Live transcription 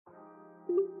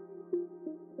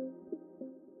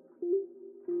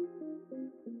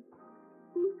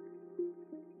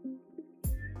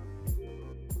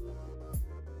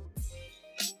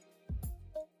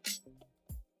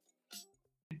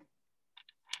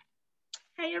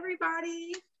Hey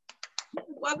everybody,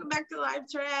 welcome back to Live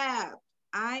Trap.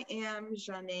 I am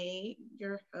Janae,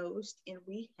 your host, and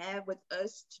we have with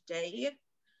us today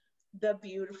the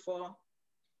beautiful.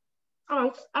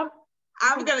 Oh,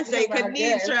 I'm gonna say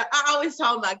Kanisha. I always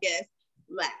call my guests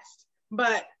last,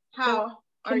 but how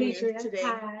are you today?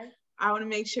 Hi. I want to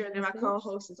make sure that my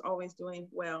co-host is always doing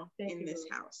well in this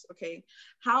house. Okay,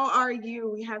 how are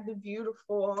you? We have the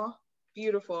beautiful.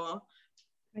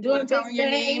 Doing tell me your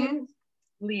name?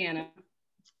 Leanna,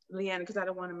 because I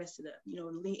don't want to mess it up.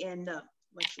 Leanna,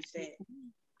 like she said.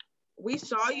 We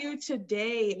saw you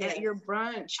today at your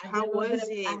brunch. How was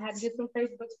it? I had to get some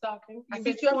Facebook stalking. I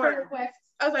sent your friend request.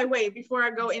 I was like, wait, before I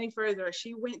go any further,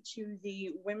 she went to the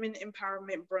Women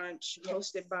Empowerment Brunch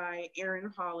hosted by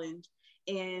Erin Holland.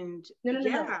 And no,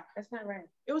 that's not right.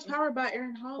 It was powered by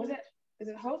Erin Holland. Is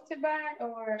it hosted by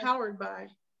or powered by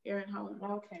Erin Holland?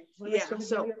 Okay.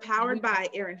 So powered by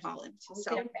Erin Holland.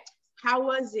 So how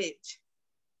was it?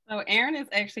 So Erin is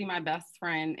actually my best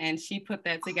friend, and she put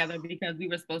that together because we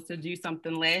were supposed to do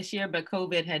something last year, but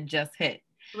COVID had just hit.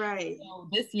 Right. So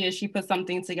this year she put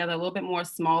something together a little bit more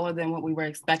smaller than what we were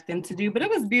expecting to do, but it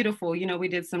was beautiful. We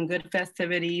did some good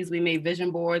festivities. We made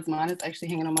vision boards. Mine is actually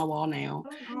hanging on my wall now.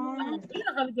 We had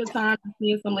a really good time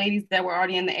seeing some ladies that were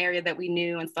already in the area that we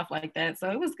knew and stuff like that. So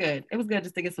it was good. It was good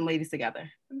just to get some ladies together.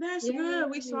 That's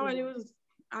good. We saw it.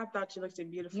 I thought you looked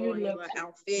beautiful in your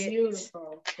outfit.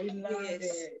 Beautiful. We loved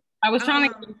it. I was trying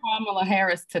to get Kamala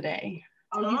Harris today.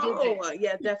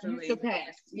 Yeah, definitely. You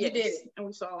surpassed. You did it. And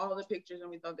we saw all the pictures and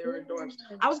we thought they were adorable.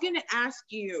 I was going to ask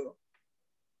you,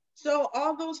 so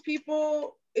all those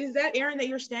people, is that Erin that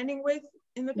you're standing with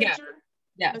in the picture?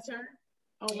 Yeah. That's her?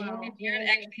 Oh, wow. Erin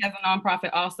actually has a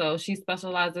nonprofit also. She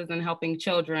specializes in helping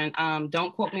children.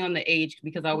 Don't quote me on the age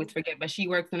because I always forget, but she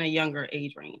works in a younger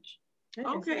age range.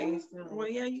 Okay. Well,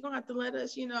 yeah, you're going to have to let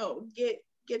us,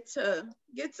 get to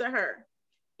her.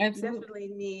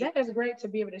 Absolutely. That is great to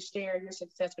be able to share your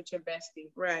success with your bestie.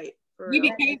 Right. We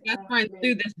became best friends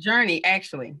through this journey,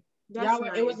 actually. Nice.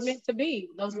 It was meant to be.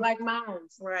 Those like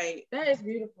minds. Right. That is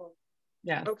beautiful.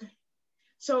 Yeah. Okay.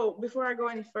 So before I go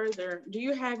any further, do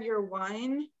you have your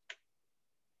wine?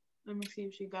 Let me see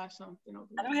if she got something over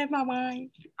there. I don't have my wine.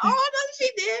 Oh no, she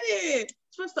did it.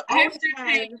 Supposed to always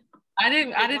have. I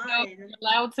didn't know you were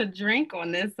allowed to drink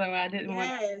on this, so I didn't want.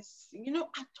 Yes.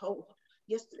 I told her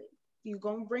yesterday. You're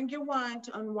gonna bring your wine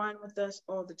to unwind with us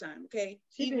all the time, okay?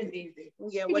 She been easy.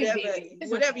 Yeah, whatever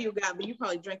you got, but you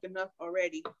probably drank enough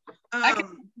already. I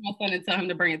can my son and tell him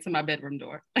to bring it to my bedroom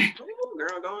door. Oh,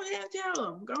 girl, go ahead and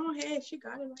tell him. Go ahead, she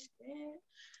got it like that.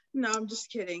 No, I'm just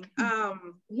kidding.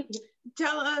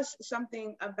 Tell us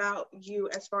something about you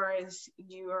as far as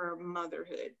your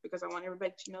motherhood, because I want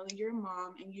everybody to know that you're a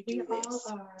mom and you do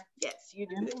this. Yes, you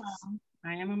do this.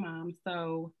 I am a mom.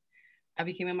 So I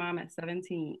became a mom at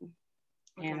 17.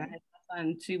 Okay. And I had my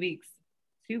son 2 weeks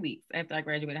after I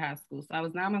graduated high school. So I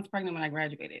was 9 months pregnant when I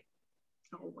graduated.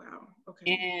 Oh, wow. Okay.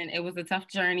 And it was a tough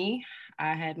journey.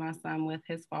 I had my son with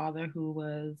his father, who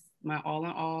was my all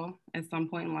in all at some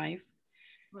point in life.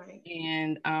 Right.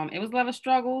 And it was a lot of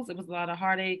struggles. It was a lot of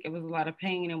heartache. It was a lot of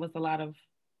pain. It was a lot of,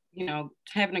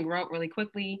 having to grow up really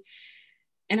quickly.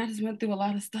 And I just went through a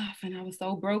lot of stuff, and I was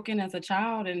so broken as a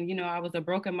child. And, I was a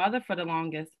broken mother for the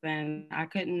longest, and I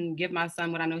couldn't give my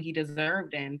son what I know he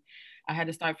deserved. And I had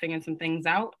to start figuring some things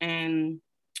out. And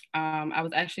I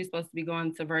was actually supposed to be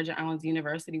going to Virgin Islands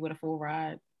University with a full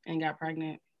ride and got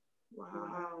pregnant.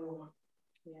 Wow.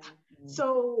 Yeah.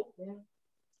 So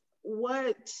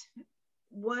what,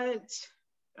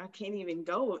 I can't even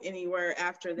go anywhere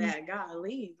after that.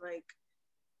 Golly,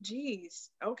 geez.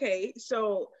 Okay.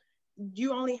 So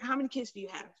how many kids do you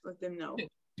have? Let them know.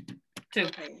 2.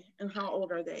 Okay. And how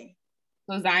old are they?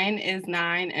 So Zion is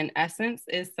 9 and Essence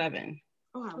is 7.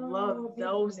 Oh, I love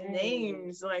those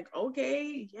names.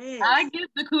 Okay, yes. I give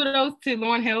the kudos to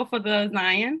Lauryn Hill for the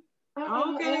Zion.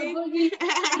 Okay.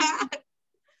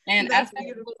 And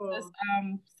Essence was just,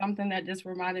 something that just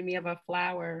reminded me of a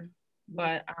flower.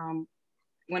 But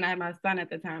when I had my son at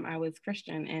the time, I was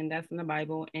Christian, and that's in the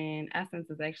Bible, and Essence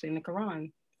is actually in the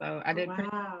Quran. So I did.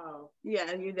 Wow.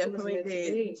 Yeah, you definitely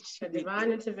did. A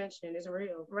divine intervention is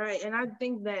real. Right. And I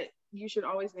think that you should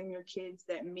always name your kids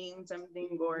that mean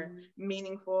something or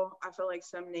meaningful. I feel like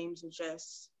some names are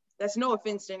that's no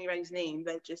offense to anybody's name,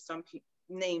 but just some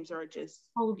names are just,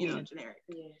 generic.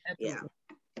 Yeah.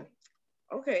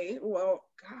 Okay. Well,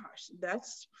 gosh,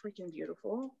 that's freaking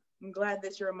beautiful. I'm glad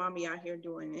that you're a mommy out here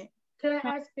doing it. Could I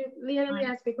ask you, Leah, let me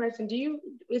ask you a question.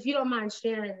 If you don't mind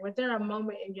sharing, was there a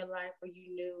moment in your life where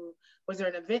you knew, was there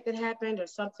an event that happened or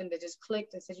something that just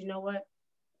clicked and said, you know what,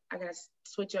 I got to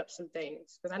switch up some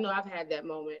things? Because I know I've had that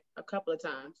moment a couple of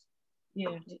times.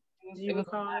 Yeah. Do you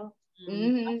recall?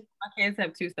 My kids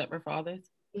have 2 separate fathers.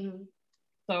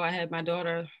 So I had my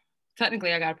daughter,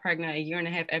 technically I got pregnant a year and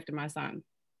a half after my son,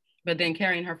 but then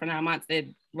carrying her for 9 months, it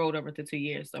rolled over to 2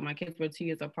 years. So my kids were 2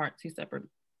 years apart, 2 separate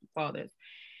fathers.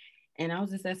 And I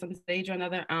was just at some stage or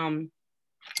another,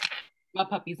 my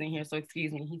puppy's in here, so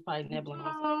excuse me, he's probably nibbling.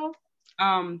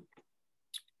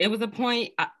 It was a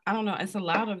point, I don't know, it's a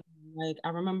lot of, like, I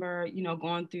remember, you know,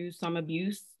 going through some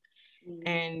abuse,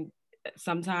 and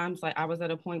sometimes, like, I was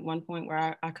at one point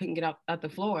where I couldn't get up the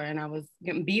floor, and I was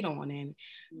getting beat on, and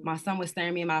my son was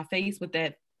staring me in my face with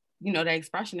that, you know, that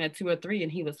expression at 2 or 3,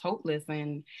 and he was hopeless,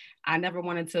 and I never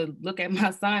wanted to look at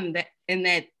my son that,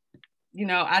 you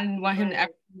know, I didn't want him to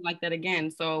ever be like that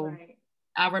again. So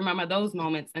I remember those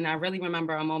moments, and I really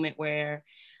remember a moment where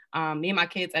me and my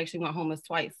kids actually went homeless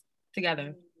twice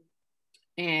together.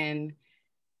 And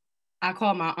I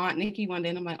called my Aunt Nikki one day,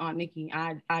 and I'm like, Aunt Nikki,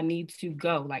 I need to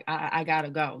go. Like, I gotta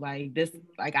go. Like, this,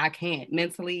 like, I can't.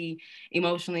 Mentally,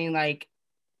 emotionally, like,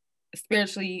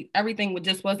 spiritually, everything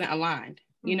just wasn't aligned,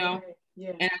 you know?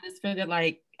 Yeah. And I just figured,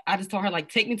 like, I just told her, like,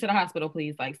 take me to the hospital,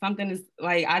 please. Like, something is,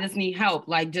 like, I just need help.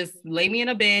 Like, just lay me in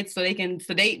a bed so they can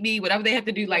sedate me, whatever they have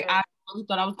to do. Like, I really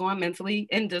thought I was going mentally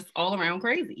and just all around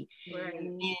crazy.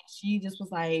 And she just was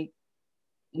like,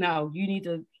 no, you need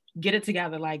to get it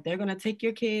together. Like, they're gonna take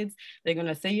your kids, they're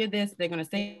gonna say you're this, they're gonna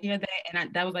say you're that.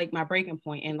 And that was like my breaking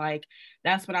point. And like,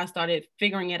 that's when I started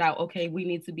figuring it out. Okay, we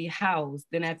need to be housed.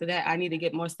 Then after that, I need to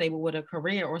get more stable with a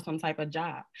career or some type of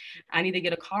job. I need to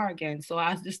get a car again. So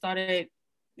I just started,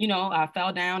 you know, I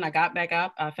fell down, I got back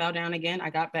up, I fell down again, I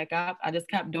got back up. I just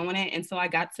kept doing it. And so I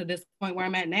got to this point where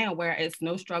I'm at now, where it's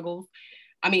no struggles.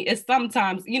 I mean, it's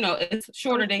sometimes, you know, it's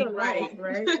shorter days. Right.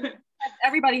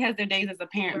 Everybody has their days as a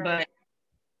parent, but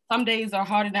some days are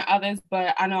harder than others,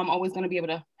 but I know I'm always going to be able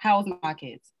to house my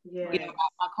kids. You know,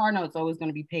 my car note's always going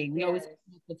to be paid. We always have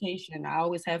transportation. I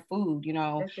always have food, you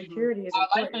know. That security is our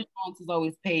important. life insurance is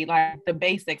always paid, like the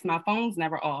basics. My phone's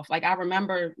never off. Like, I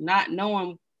remember not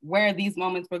knowing where these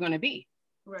moments were going to be.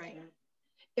 Right.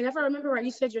 And if I remember right, you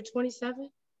said you're 27?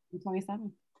 I'm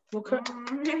 27. Well,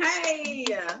 hey.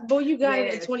 Well, you got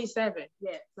it at 27.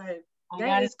 Yeah. Like,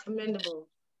 that is commendable.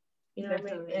 You know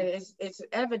what I mean? And it's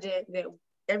evident that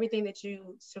everything that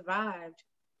you survived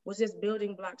was just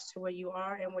building blocks to where you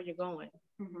are and where you're going.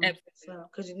 So,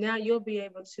 because now you'll be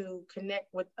able to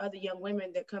connect with other young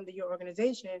women that come to your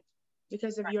organization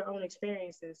because of your own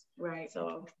experiences. Right.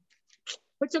 So,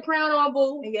 put your crown on,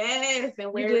 boo. Yes,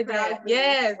 and you did that.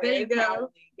 Yes, there you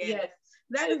go. Yes.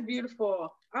 That is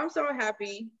beautiful. I'm so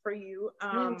happy for you.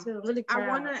 Me too. Really proud. I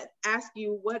want to ask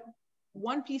you what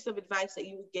one piece of advice that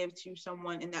you would give to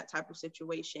someone in that type of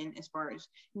situation as far as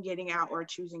getting out or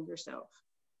choosing yourself.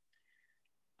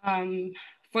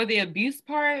 For the abuse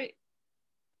part,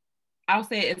 I'll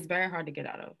say it's very hard to get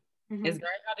out of.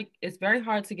 It's very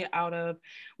hard to get out of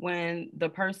when the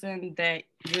person that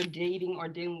you're dating or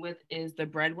dealing with is the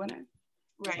breadwinner.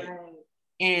 Right.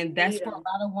 And that's for a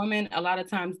lot of women, a lot of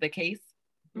times the case.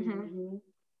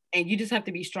 And you just have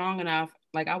to be strong enough,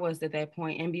 like I was at that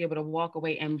point, and be able to walk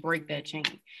away and break that chain.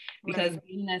 Because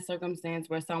being in that circumstance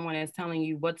where someone is telling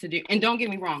you what to do, and don't get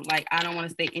me wrong, like, I don't want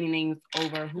to state any names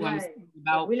over who I'm speaking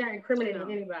about. We're not incriminating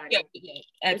anybody. Yeah,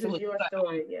 absolutely. This is your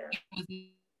story. Yeah.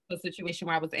 It was a situation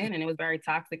where I was in, and it was very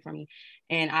toxic for me.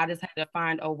 And I just had to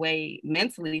find a way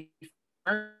mentally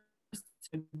first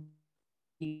to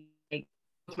be like,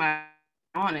 my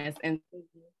honest and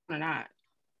not.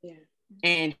 Yeah.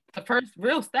 And the first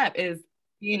real step is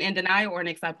being in denial or in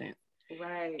acceptance.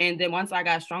 Right. And then once I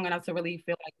got strong enough to really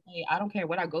feel like, hey, I don't care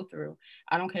what I go through.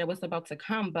 I don't care what's about to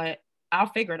come, but I'll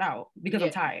figure it out because I'm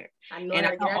tired. I know. And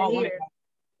I got all here.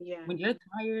 When you're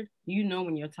tired, you know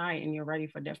when you're tired and you're ready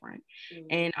for different.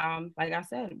 And like I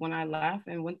said, when I left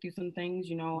and went through some things,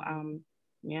 you know,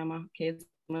 my kids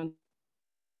went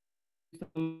through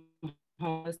some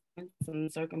homelessness, some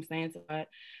circumstances, but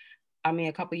I mean,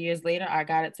 a couple years later, I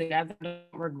got it together. I don't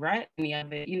regret any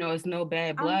of it. You know, it's no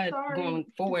bad blood going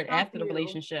forward after the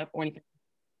relationship or anything.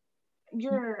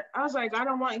 I was like, I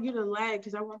don't want you to lag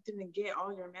because I want them to get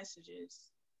all your messages.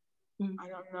 I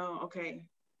don't know. Okay,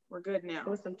 we're good now. There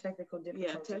was some technical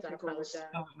difficulties. Yeah, technical. I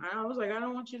was like, I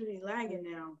don't want you to be lagging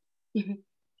now.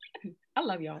 I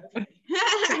love y'all.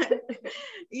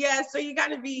 Yeah, so you got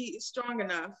to be strong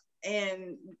enough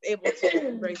and able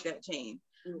to break that chain.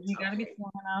 You got to be strong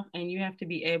enough, and you have to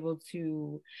be able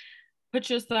to put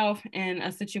yourself in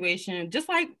a situation, just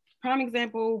like prime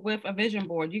example with a vision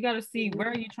board. You got to see where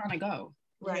are you trying to go.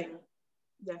 Right.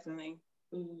 Definitely.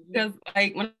 Because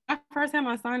like when I first had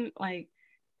my son, like,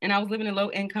 and I was living in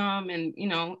low income and, you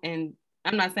know, and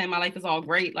I'm not saying my life is all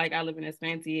great. Like I live in this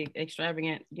fancy,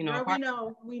 extravagant,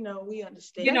 Girl, we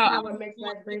understand. You know, that's not what makes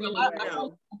life great.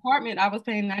 Apartment, I was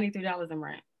paying $93 in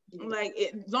rent. Like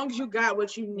as long as you got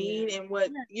what you need and what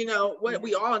what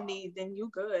we all need, then you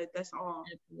good. That's all.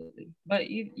 Absolutely. But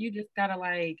you just gotta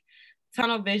like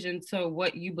tunnel vision to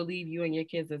what you believe you and your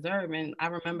kids deserve. And I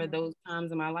remember those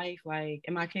times in my life, like,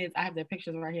 and my kids, I have their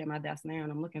pictures right here at my desk now,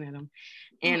 and I'm looking at them.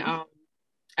 And I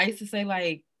used to say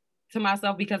like to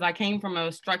myself, because I came from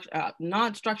a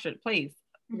non-structured place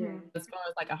as far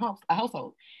as like a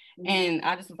household. And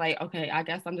I just was like, okay, I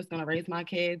guess I'm just gonna raise my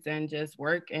kids and just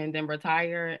work and then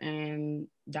retire and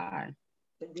die.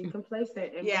 And be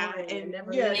complacent and and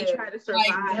try to survive.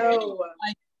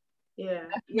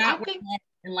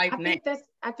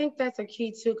 I think that's a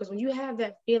key too, because when you have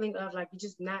that feeling of like you're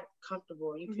just not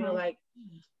comfortable, you feel like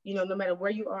no matter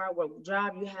where you are, what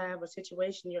job you have, what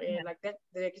situation you're in, like that,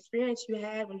 the experience you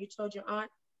had when you told your aunt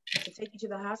to take you to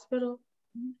the hospital,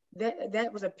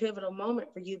 that was a pivotal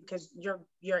moment for you, because your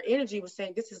energy was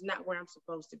saying, this is not where I'm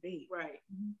supposed to be, right?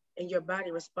 And your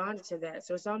body responded to that.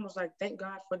 So it's almost like, thank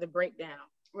God for the breakdown,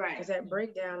 right? Because that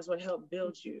breakdown is what helped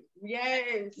build you.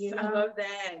 Yes, I love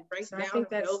that breakdown. So I think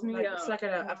that's like, it's like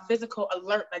a physical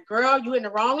alert, like, girl, you in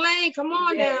the wrong lane, come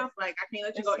on now, like I can't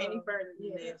let you go any further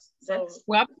than this.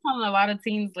 Well, I've been telling a lot of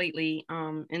teens lately,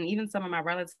 and even some of my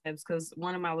relatives, because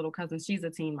one of my little cousins, she's a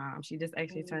teen mom, she just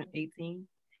actually turned 18.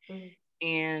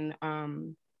 And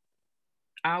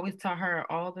I always tell her,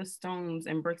 all the stones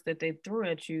and bricks that they threw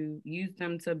at you, use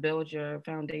them to build your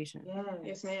foundation.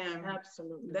 Yes, ma'am.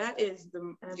 Absolutely. That is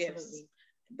yes,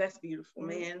 that's beautiful,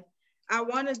 man. I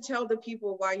want to tell the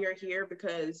people why you're here,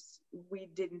 because we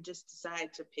didn't just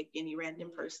decide to pick any random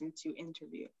person to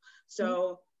interview.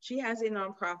 So she has a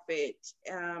nonprofit.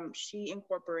 She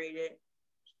incorporated.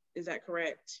 Is that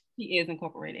correct? She is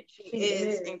incorporated. She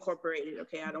is incorporated.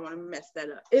 Okay, I don't want to mess that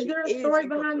up. Is there a story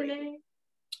behind the name?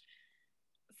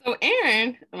 So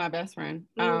Erin, my best friend,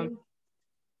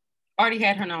 already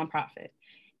had her nonprofit.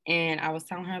 And I was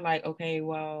telling her like, okay,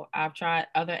 well, I've tried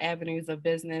other avenues of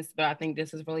business, but I think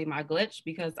this is really my glitch,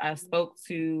 because I spoke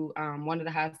to one of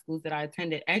the high schools that I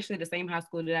attended, actually the same high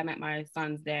school that I met my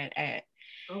son's dad at.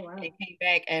 Oh, wow. And came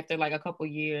back after like a couple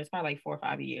years, probably like 4 or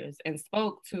 5 years, and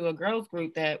spoke to a girls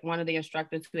group that one of the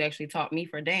instructors who actually taught me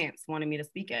for dance wanted me to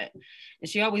speak at. And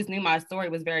she always knew my story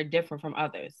was very different from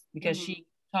others, because she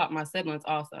taught my siblings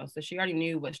also. So she already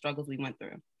knew what struggles we went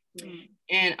through.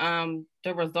 And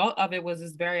the result of it was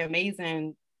just very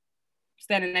amazing,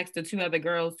 standing next to 2 other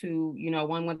girls who,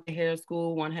 one went to hair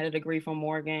school, one had a degree from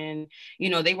Morgan,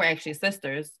 they were actually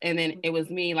sisters. And then it was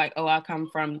me like, oh, I come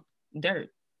from dirt.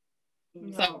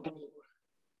 So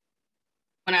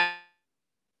when I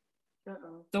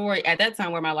story at that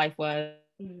time where my life was,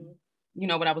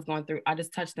 what I was going through, I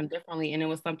just touched them differently. And it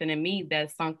was something in me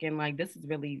that sunk in, like, this is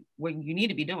really what you need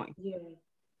to be doing. Yeah.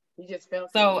 You just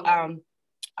felt so.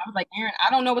 I was like, Erin, I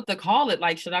don't know what to call it.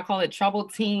 Like, should I call it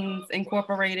Troubled Teens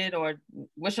Incorporated, or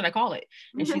what should I call it?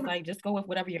 And she's like, just go with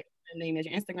whatever your name is.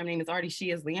 Your Instagram name is already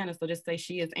She Is Leanna, so just say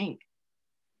She Is Inc.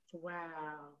 Wow.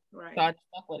 Right. So I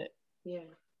stuck with it. Yeah.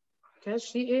 Because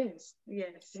she is.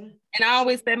 Yes. Yeah. And I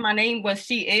always said my name was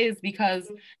She Is,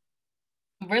 because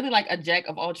I'm really like a jack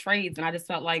of all trades. And I just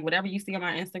felt like whatever you see on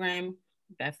my Instagram,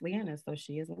 that's Leanna. So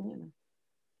She Is Leanna.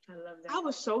 I love that. I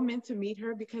was so meant to meet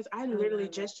her, because I literally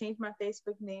just changed my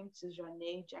Facebook name to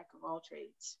Janae, Jack of All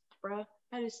Trades. Bruh,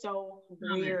 that is so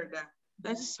weird.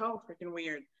 That's so freaking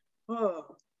weird. Oh,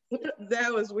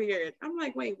 that was weird. I'm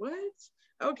like, wait, what?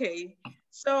 Okay.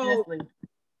 So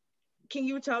can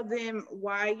you tell them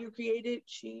why you created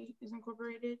She Is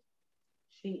Incorporated?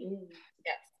 She is.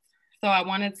 Yes. So I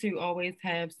wanted to always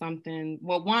have something.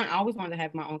 Well, one, I always wanted to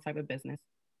have my own type of business.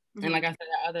 And like I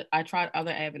said, I tried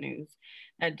other avenues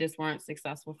that just weren't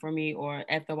successful for me, or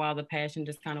after a while, the passion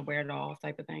just kind of wear it off,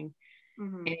 type of thing.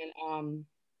 And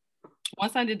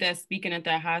once I did that speaking at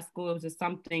that high school, it was just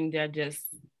something that just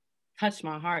touched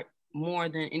my heart more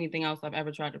than anything else I've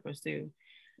ever tried to pursue.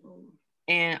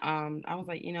 And I was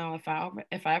like,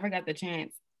 if I ever got the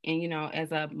chance, and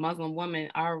as a Muslim woman,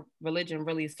 our religion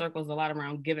really circles a lot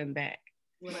around giving back.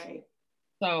 Right.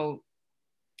 So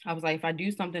I was like, if I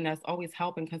do something that's always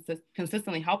helping,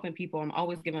 consistently helping people, I'm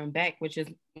always giving back, which is,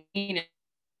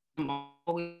 I'm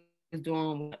always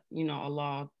doing what,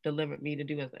 Allah delivered me to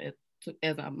do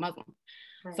as a Muslim.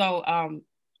 Right. So I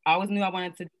always knew I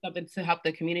wanted to do something to help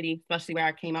the community, especially where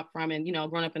I came up from, and,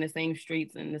 growing up in the same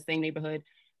streets and the same neighborhood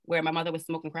where my mother was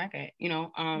smoking crack at,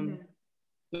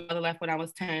 My mother left when I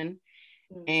was 10,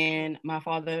 and my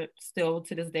father still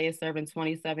to this day is serving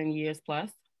 27 years plus.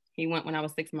 He went when I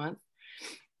was 6 months.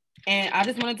 And I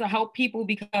just wanted to help people,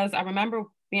 because I remember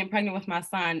being pregnant with my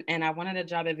son, and I wanted a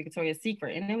job at Victoria's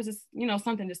Secret, and it was just, you know,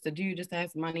 something just to do, just to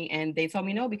have some money, and they told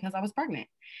me no because I was pregnant.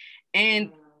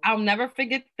 And I'll never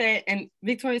forget that. And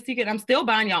Victoria's Secret, I'm still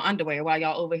buying y'all underwear while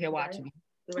y'all over here watching me.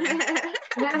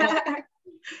 Right.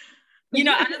 You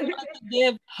know, I just want to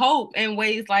give hope in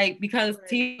ways like, because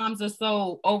teen moms are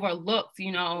so overlooked,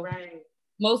 you know. Right.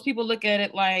 Most people look at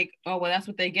it like, oh, well, that's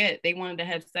what they get. They wanted to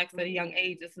have sex at a young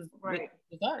age. This is what they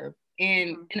deserve.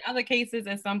 And in other cases,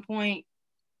 at some point,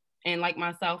 and like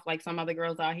myself, like some other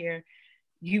girls out here,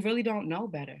 you really don't know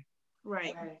better.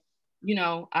 Right. You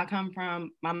know, I come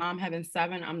from my mom having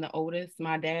 7, I'm the oldest.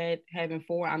 My dad having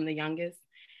 4, I'm the youngest.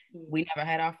 We never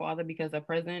had our father because of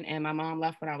prison, and my mom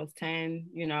left when I was 10.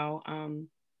 You know,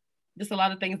 just a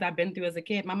lot of things I've been through as a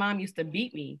kid. My mom used to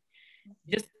beat me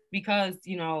just because,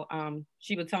 you know,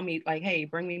 she would tell me like, hey,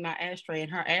 bring me my ashtray,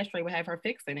 and her ashtray would have her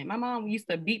fix in it. My mom used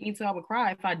to beat me till I would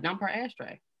cry if I dump her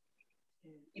ashtray.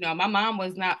 You know, my mom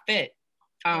was not fit.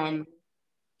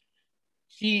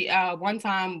 She one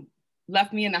time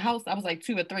left me in the house. I was like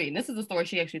 2 or 3. And this is the story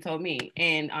she actually told me.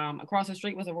 And across the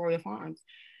street was a Royal Farms.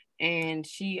 And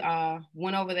she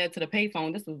went over there to the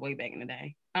payphone. This was way back in the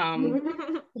day.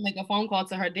 To make a phone call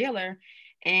to her dealer,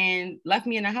 and left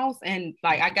me in the house. And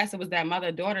like, I guess it was that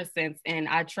mother-daughter sense. And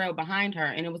I trailed behind her,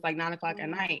 and it was like 9 o'clock at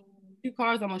night. 2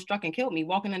 cars almost struck and killed me,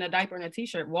 walking in a diaper and a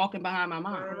t-shirt, walking behind my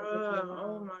mom.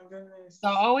 Oh my goodness. So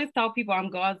I always tell people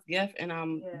I'm God's gift, and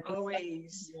I'm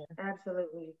always.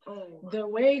 Absolutely. The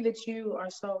way that you are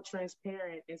so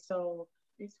transparent and so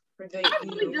I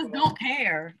really just don't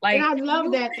care. Like, and I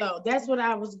love that though. That's what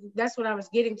I was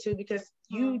getting to, because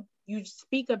you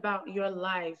speak about your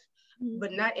life,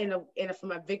 but not in a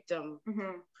from a victim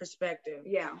perspective.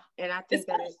 Yeah. And I think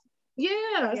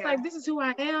it's like, this is who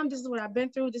I am, this is what I've been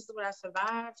through, this is what I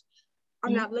survived.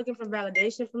 I'm not looking for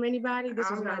validation from anybody.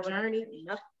 This is my journey.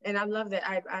 And I love that.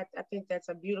 I think that's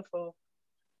a beautiful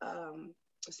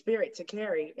spirit to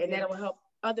carry, and that will help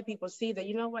other people see that,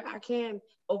 you know what, I can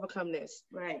overcome this.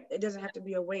 Right. It doesn't have to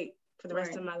be a weight for the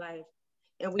rest of my life.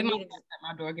 And we need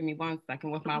my door. Give me 1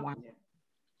 second with my wine.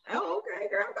 Oh, okay,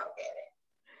 girl, go get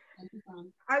it.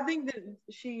 I think that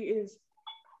she is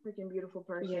freaking beautiful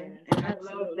person, and I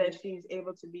love that she's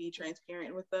able to be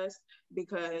transparent with us,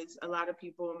 because a lot of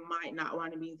people might not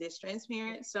want to be this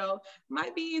transparent. So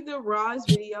might be the rawest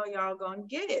video y'all gonna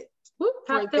get.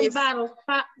 Pop them bottles,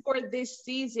 pop for this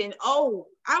season. Oh,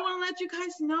 I want to let you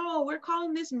guys know we're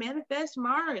calling this Manifest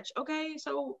March. Okay,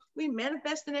 so we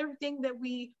manifesting everything that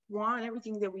we want,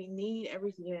 everything that we need,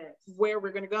 everything where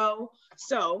we're gonna go.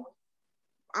 So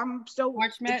I'm so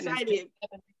excited.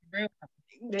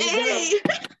 Hey.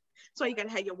 So you gotta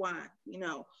have your wine, you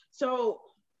know. So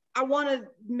I want to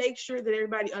make sure that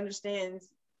everybody understands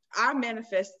I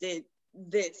manifested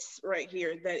this right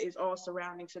here that is all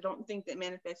surrounding. So don't think that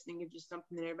manifesting is just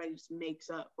something that everybody just makes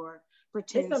up or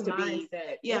pretends to be.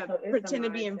 Yeah, pretend to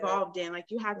be involved in. Like,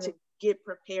 you have to get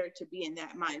prepared to be in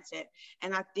that mindset.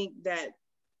 And I think that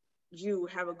you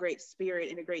have a great spirit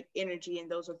and a great energy, and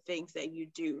those are things that you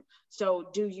do. So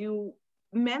do you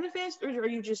manifest, or are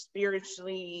you just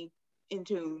spiritually in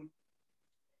tune?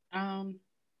 I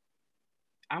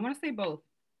want to say both.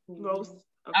 Both.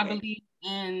 Okay. I believe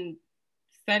in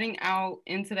setting out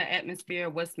into the atmosphere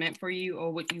what's meant for you,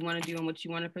 or what you want to do and what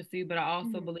you want to pursue. But I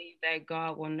also believe that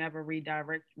God will never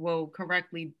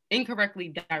incorrectly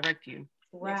direct you.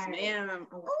 Right. Yes, ma'am.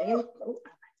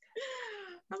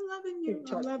 I'm loving you.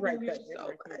 I'm loving you so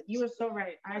much. You are so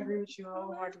right. I agree with you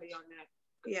wholeheartedly on that.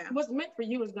 Yeah. What's meant for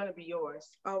you is going to be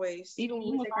yours. Always. Even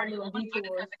when we take our little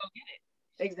detours.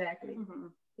 Exactly.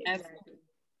 Exactly.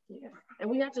 Yeah. And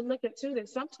we have to look at too that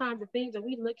sometimes the things that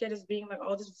we look at as being like,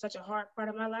 oh, this is such a hard part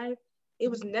of my life, it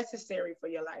was necessary for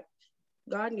your life.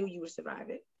 God knew you would survive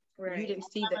it. Right. You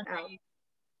didn't see that out.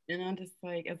 And I'm just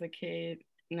like, as a kid,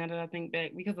 now that I think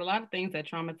back, because a lot of things that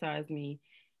traumatized me,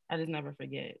 I just never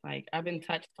forget. Like, I've been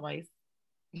touched twice.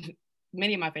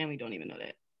 Many of my family don't even know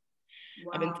that.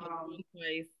 Wow. I've been touched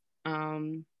twice.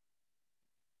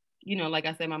 You know, like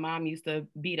I said, my mom used to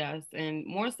beat us, and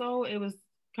more so it was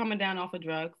coming down off of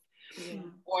drugs,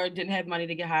 or didn't have money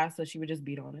to get high, so she would just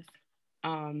beat on us.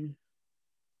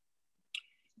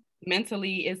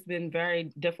 Mentally, it's been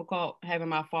very difficult having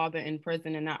my father in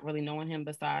prison and not really knowing him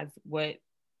besides what,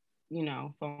 you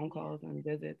know, phone calls and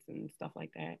visits and stuff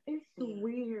like that. It's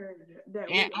weird.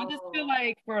 And I just feel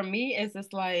like, for me, it's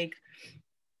just like,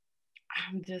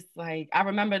 I'm just like, I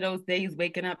remember those days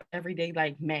waking up every day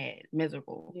like mad,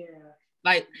 miserable. Yeah.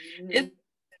 Like, it's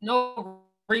no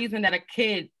reason that a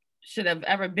kid should have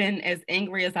ever been as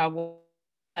angry as I was.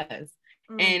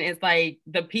 And it's like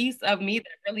the piece of me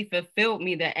that really fulfilled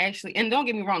me that actually, and don't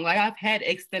get me wrong, like I've had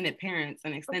extended parents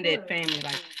and extended family.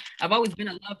 Like I've always been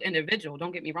a loved individual,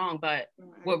 don't get me wrong, but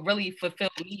what really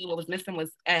fulfilled me, what was missing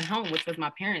was at home, which was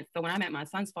my parents. So when I met my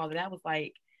son's father, that was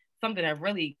like something that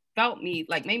really felt me,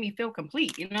 like made me feel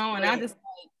complete, you know? And I just,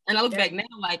 and I look back now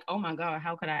like, oh my God,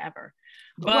 how could I ever?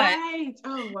 But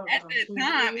at the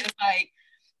time, it's like,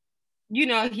 you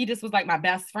know, he just was like my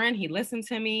best friend. He listened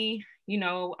to me, you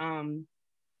know,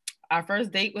 our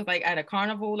first date was like at a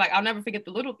carnival. Like I'll never forget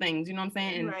the little things, you know what I'm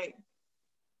saying? And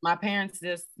my parents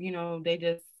just, you know, they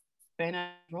just spent a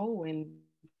role and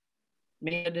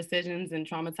made decisions and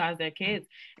traumatized their kids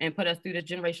and put us through the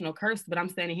generational curse. But I'm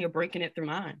standing here breaking it through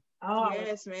mine. Oh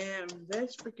yes, ma'am.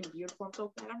 That's freaking beautiful. I'm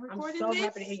so glad I'm recording I'm so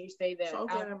happy to hear you say that. So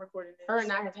glad I'm recording this. Her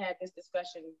and I have had this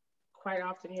discussion quite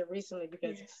often here recently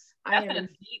because that's a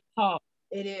deep talk.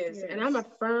 It is. And I'm a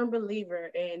firm believer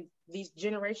in these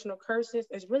generational curses.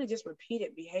 It's really just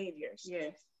repeated behaviors.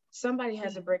 Yes. Somebody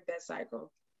has to break that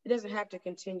cycle. It doesn't have to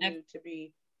continue to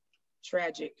be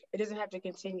tragic. It doesn't have to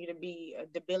continue to be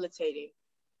debilitating.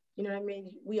 You know what I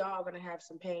mean? We all going to have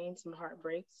some pain, some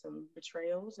heartbreaks, some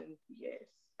betrayals. And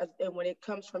and when it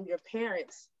comes from your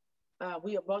parents,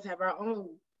 we both have our own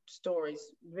stories,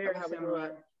 how we grew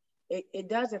up. It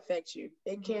does affect you.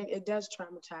 It does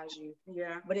traumatize you.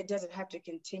 Yeah. But it doesn't have to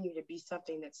continue to be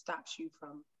something that stops you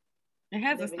from. It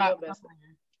has to stop.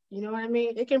 You know what I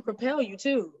mean? It can propel you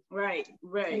too. Right.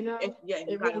 You know?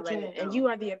 It really can. And you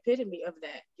are the epitome of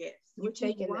that. Yes. Which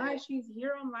is why she's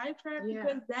here on Life Trap,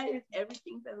 because that is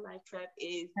everything that Life Trap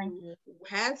is. You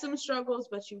had some struggles,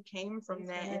 but you came from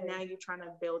that, and now you're trying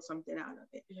to build something out of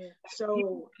it. Yeah. So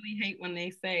people really hate when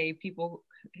they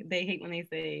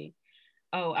say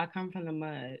oh, I come from the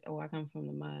mud. Oh, I come from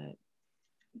the mud.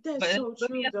 That's so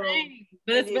true, though.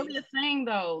 But it's really a thing,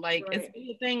 though. Like, it's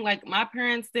really a thing. Like, my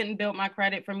parents didn't build my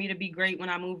credit for me to be great when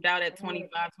I moved out at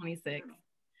 25, 26.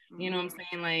 You know what I'm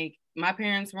saying? Like, my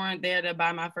parents weren't there to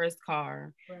buy my first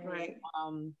car. Right.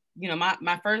 You know,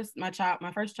 my first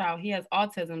child, he has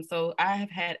autism. So I have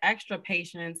had extra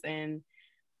patience, and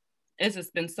it's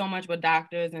just been so much with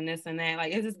doctors and this and that.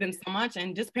 Like, it's just been so much.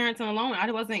 And just parenting alone,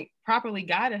 I wasn't properly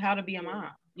guided how to be a mom.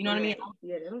 You know what I mean?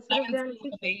 Yeah, 17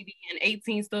 a baby and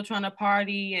 18 still trying to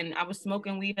party, and I was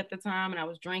smoking weed at the time, and I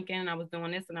was drinking, and I was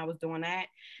doing this and I was doing that.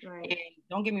 And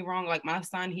don't get me wrong, like my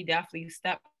son, he definitely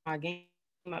stepped my game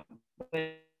up,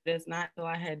 but it's not till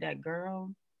I had that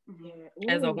girl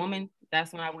as a woman.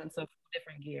 That's when I went to a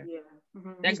different gear.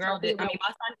 That girl did. I mean, my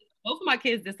son, both of my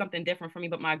kids did something different for me,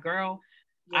 but my girl,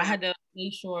 I had to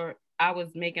make sure I was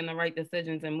making the right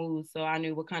decisions and moves, so I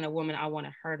knew what kind of woman I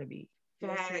wanted her to be.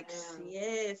 Facts.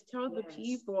 Yes. Tell the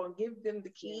people and give them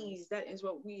the keys. That is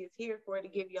what we is here for, to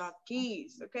give y'all the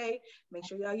keys. Okay. Make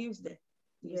sure y'all use them.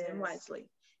 Use them wisely.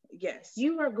 Yes.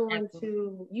 You are going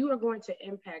to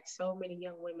impact so many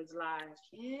young women's lives.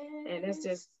 And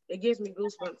it gives me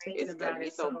goosebumps thinking about it.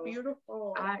 It's so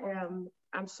beautiful.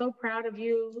 I'm so proud of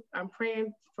you. I'm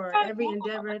praying for every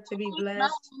endeavor to be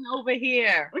blessed. Over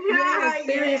here. Yeah,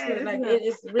 seriously. Like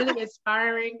it's really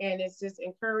inspiring, and it's just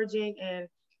encouraging, and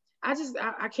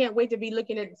I can't wait to be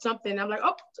looking at something. I'm like,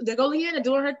 oh, there go Leanna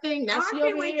doing her thing. Now she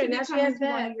over here. Now she has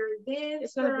that.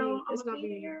 It's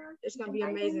gonna be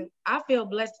amazing. I feel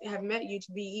blessed to have met you,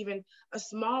 to be even a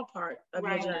small part of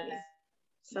your journey.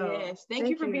 So yes, thank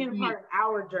you for being a part of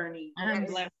our journey. I'm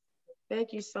blessed.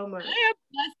 Thank you so much. I am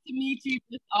blessed to meet you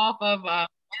just off of a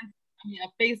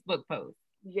Facebook post.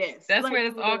 Yes, that's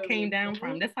where this all came down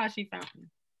from. That's how she found me.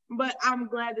 But I'm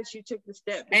glad that you took the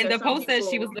step. And the post said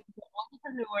she was looking for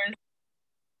entrepreneurs.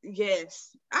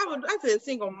 Yes, I said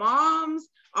single moms.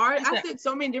 I said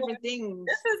so many different things.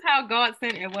 This is how God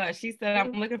sent it was. She said,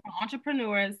 I'm looking for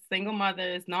entrepreneurs, single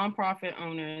mothers, nonprofit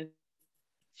owners.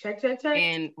 Check.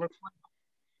 And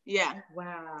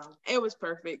wow, it was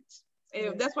perfect.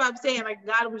 That's why I'm saying, like,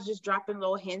 God was just dropping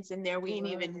little hints in there we didn't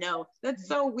even know. That's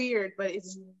so weird, but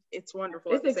it's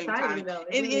wonderful at the same time. Though.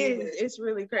 It is. It's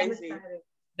really crazy.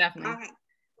 Definitely.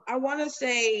 I want to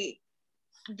say,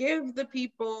 give the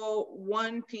people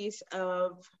one piece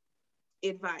of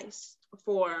advice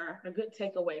for a good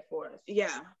takeaway for us.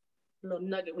 Yeah. A little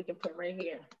nugget we can put right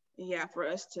here. Yeah, for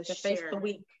us to share. Face the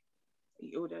week.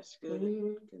 Oh, that's good.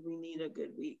 Because we need a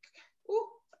good week. Ooh,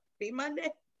 be Monday.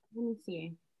 Let me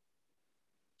see.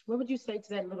 What would you say to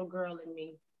that little girl in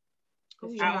me?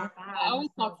 I always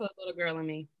talk to the little girl in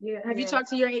me. Yeah. Have you talked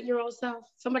to your 8-year-old self?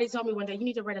 Somebody told me one day, you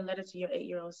need to write a letter to your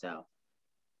 8-year-old self.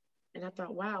 And I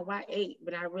thought, wow, why 8?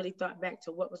 But I really thought back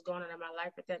to what was going on in my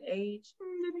life at that age.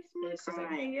 And it's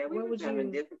like, what would you have a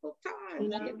difficult time? You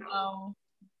know,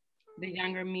 the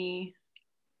younger me,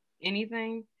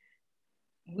 anything.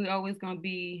 we always gonna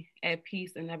be at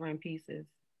peace and never in pieces.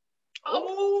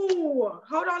 Oh,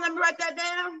 hold on, let me write that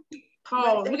down.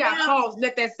 Pause. We got pause.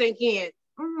 Let that sink in.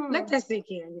 Let that sink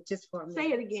in just for a minute.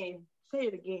 Say it again. Say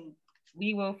it again.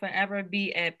 We will forever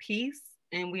be at peace,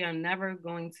 and we are never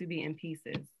going to be in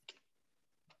pieces.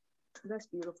 That's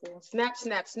beautiful. Snap,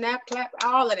 snap, snap, clap,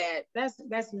 all of that.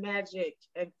 That's magic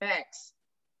and facts.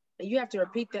 And you have to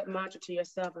repeat that mantra to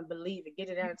yourself and believe it. Get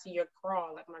it out into your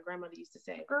crawl, like my grandmother used to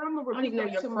say. Girl, I'm I don't even know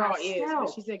what your crawl is,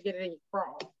 but she said get it in your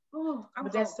crawl. Oh,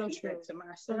 but that's so true. To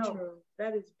myself. So true.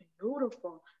 That is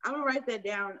beautiful. I'm gonna write that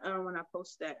down when I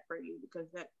post that for you, because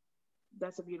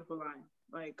that's a beautiful line.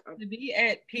 Like to be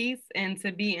at peace and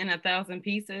to be in 1,000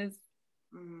 pieces.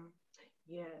 Mm-hmm.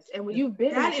 Yes, and when you've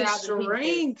been that is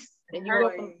strength, and you go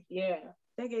from,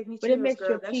 that gave me. But it makes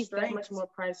your peace that much more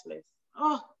priceless.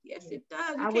 Oh yes, it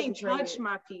does. You can't touch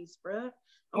my peace, bro.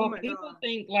 Oh, well, people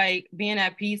think like being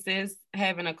at peace is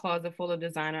having a closet full of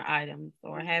designer items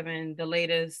or having the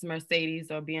latest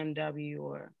Mercedes or BMW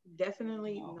or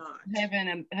definitely not having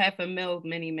a $500,000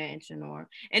 mini mansion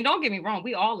and don't get me wrong,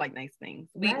 we all like nice things.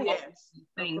 We all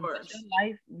things. Of course. But your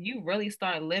life, you really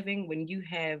start living when you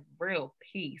have real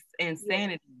peace and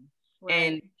sanity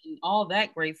and all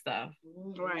that great stuff.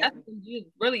 Right. That's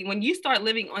when you start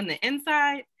living on the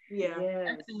inside. Yeah.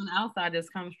 Everything on the outside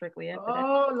just comes strictly after that.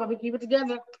 Oh, love, we keep it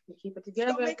together. We keep it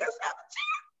together. Don't make us have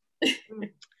a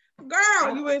chance.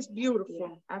 Girl, you is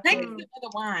beautiful. Yeah, take a sip of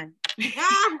the wine.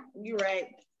 You're right.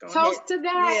 Toast to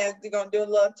that. Yeah, we're gonna do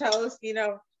a little toast, do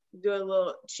a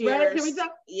little cheers. Right, can we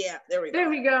talk? Yeah, there we go. There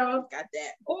we go. Got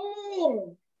that.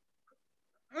 Oh.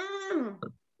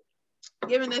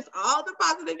 Giving us all the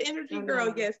positive energy,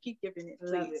 girl. Yes, keep giving it,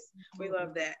 please. We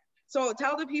love that. So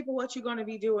tell the people what you're going to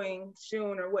be doing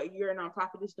soon, or what your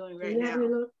nonprofit is doing right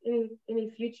now. Any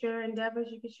future endeavors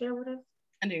you can share with us?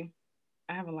 I do.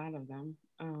 I have a lot of them.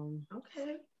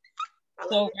 Okay.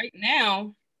 So right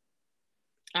now,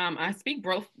 I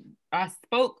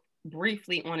spoke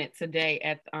briefly on it today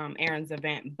at Aaron's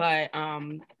event, but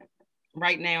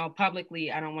right now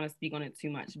publicly, I don't want to speak on it too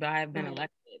much. But I have been elected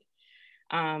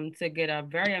to get a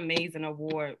very amazing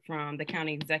award from the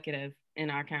county executive in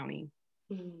our county.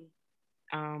 Mm-hmm.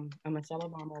 A Michelle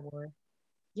Obama award.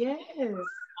 Yes.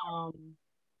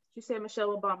 She said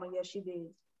Michelle Obama. Yes, she did.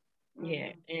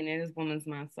 Yeah, and it is Women's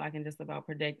Month, so I can just about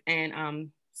predict.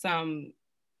 And some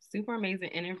super amazing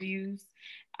interviews.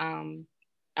 I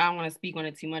don't want to speak on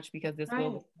it too much because this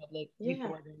will be public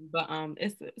before then. But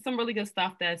it's some really good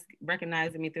stuff that's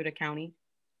recognizing me through the county.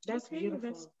 That's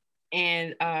beautiful.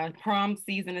 And prom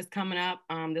season is coming up.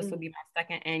 This will be my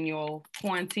second annual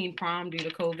quarantine prom due to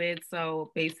COVID.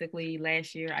 So basically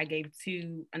last year I gave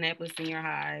 2 Annapolis Senior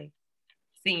High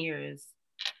seniors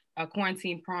a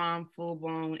quarantine prom, full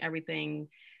blown, everything,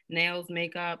 nails,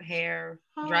 makeup, hair,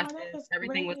 dresses,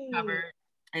 everything was covered.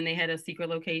 And they had a secret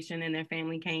location and their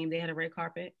family came. They had a red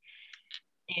carpet.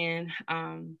 And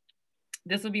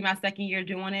this will be my second year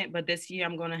doing it. But this year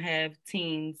I'm going to have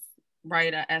teens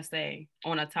write an essay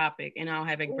on a topic, and I'll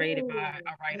have it graded by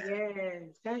a writer.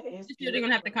 Yes, that is. You're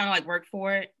gonna have to kind of like work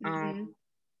for it.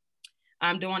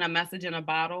 I'm doing a message in a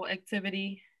bottle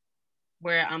activity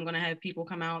where I'm gonna have people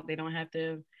come out. They don't have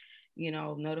to,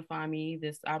 notify me.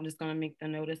 I'm just gonna make the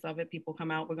notice of it. People come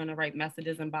out. We're gonna write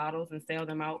messages in bottles and sail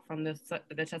them out from the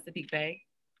Chesapeake Bay.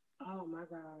 Oh my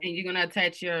God! And you're gonna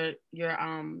attach your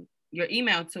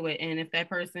email to it, and if that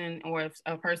person or if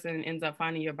a person ends up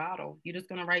finding your bottle, you're just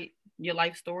gonna write your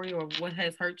life story or what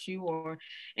has hurt you or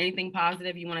anything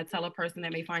positive you want to tell a person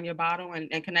that may find your bottle and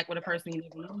connect with a person you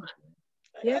never know.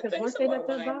 Yeah, because once they let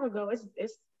that bottle go,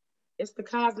 it's the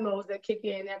cosmos that kick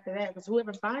in after that. Because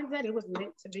whoever finds that, it was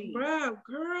meant to be. Girl,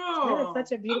 that is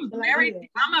such a beautiful idea.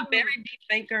 I'm a very deep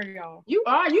thinker, y'all. You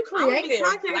are. You creative.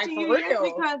 Like, for real.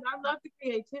 Because I love the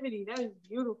creativity. That is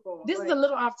beautiful. This is a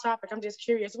little off topic. I'm just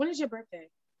curious. When is your birthday?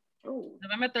 Oh,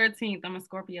 November 13th. I'm a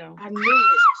Scorpio. I knew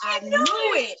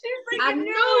it. I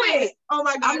knew it. Oh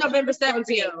my God. I'm November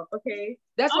 17th. Okay.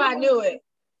 That's why I knew it.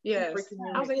 Yes.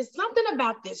 I was like, it's something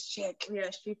about this chick.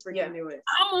 Yeah, she freaking knew it.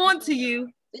 I'm on to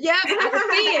you. Yeah, I can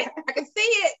see it. I can see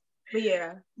it. But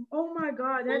yeah. Oh my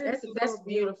God. That's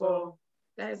beautiful.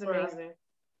 That is amazing.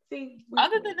 See,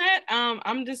 other than that,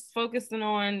 I'm just focusing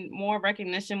on more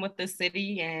recognition with the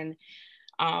city and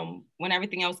when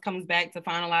everything else comes back to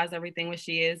finalize everything what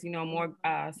she is, more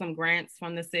some grants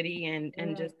from the city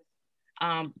and just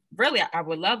really I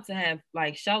would love to have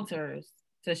like shelters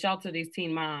to shelter these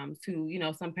teen moms who,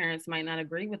 some parents might not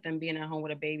agree with them being at home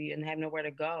with a baby and have nowhere to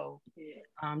go.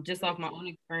 Just off my own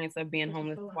experience of being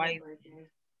homeless twice.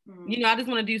 You know, I just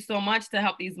want to do so much to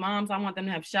help these moms. I want them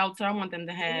to have shelter. I want them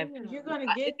to have. You're gonna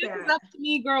get if that. If it's up to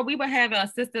me, girl, we would have an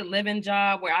assisted living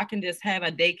job where I can just have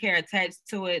a daycare attached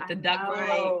to it. Deduct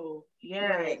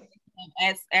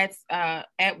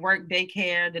at work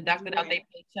daycare, deducted out their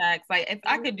paychecks. Like if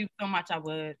I could do so much, I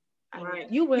would.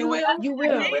 Right. You will. You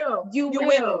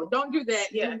will. Don't do that.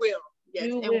 Yes. You will. Yes.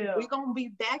 And we're gonna be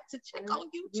back to check on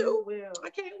you too. I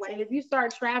can't wait. And if you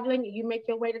start traveling and you make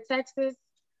your way to Texas,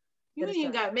 you ain't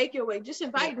even gotta make your way. Just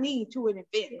invite me to an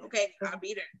event, okay? I'll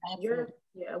be there.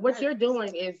 What you're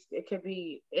doing is it could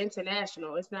be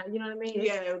international. It's not, you know what I mean?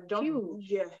 It's huge.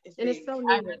 Yeah, and it's so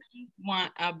I really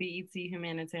want a BET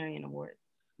Humanitarian Award.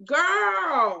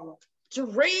 Girl,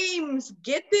 dreams,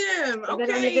 get them. Okay. Is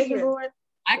that on your vision board?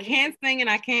 I can't sing and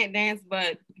I can't dance,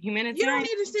 but humanitarian. You don't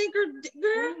need to sing, girl.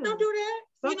 Don't do that.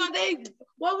 You know,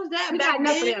 what was that? We got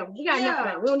enough of them. We got enough of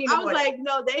them. We don't need I was like,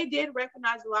 no, they did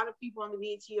recognize a lot of people on the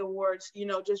BET Awards, you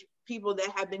know, just people that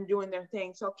have been doing their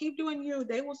thing. So keep doing you.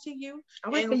 They will see you.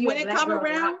 And when it come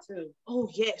around, oh,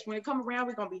 yes. When it come around,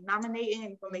 we're going to be nominating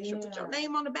and we're going to make sure to put your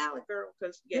name on the ballot, girl.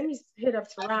 Because, let me hit up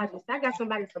Taraji. I got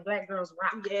somebody for Black Girls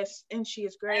Rock. Yes. And she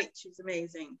is great. She's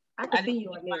amazing. I can see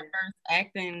you in there. My first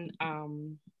acting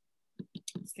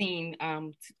scene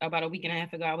about a week and a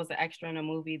half ago. I was an extra in a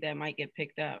movie that might get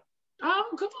picked up. Oh,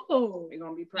 cool. We're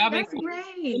gonna be proud. That's great.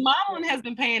 The modeling has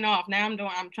been paying off. Now I'm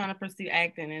trying to pursue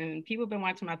acting, and people have been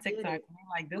watching my TikTok. And I'm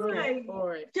like, this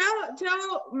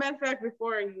Tell matter of fact,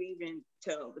 before you even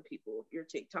tell the people your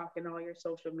TikTok and all your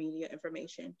social media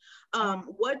information,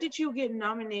 what did you get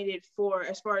nominated for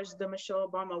as far as the Michelle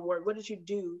Obama Award? What did you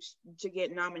do to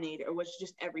get nominated, or was it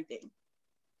just everything?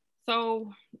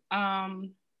 So,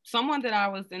 someone that I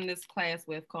was in this class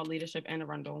with called Leadership Anne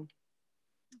Arundel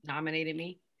nominated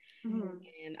me. Mm-hmm.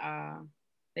 And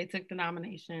they took the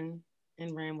nomination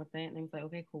and ran with it, and they was like,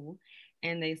 okay, cool.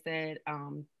 And they said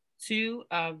two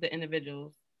of the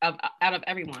individuals out of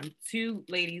everyone, two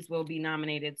ladies will be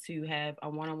nominated to have a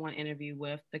one-on-one interview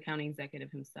with the county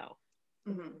executive himself.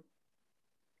 Mm-hmm.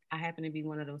 I happen to be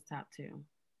one of those top two.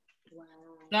 Wow.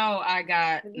 So I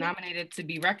got nominated to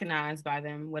be recognized by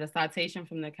them with a citation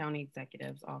from the county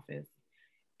executive's office.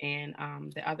 And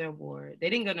the other award, they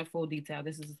didn't go into full detail.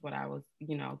 This is what I was,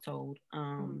 told.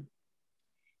 And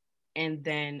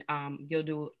then you'll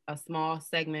do a small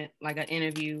segment, like an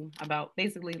interview about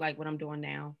basically like what I'm doing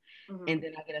now. Mm-hmm. And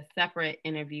then I get a separate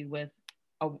interview with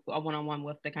a one-on-one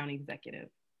with the county executive.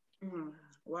 Mm-hmm.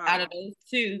 Wow. Out of those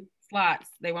two slots,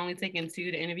 they were only taking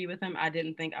two to interview with him. I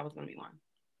didn't think I was going to be one.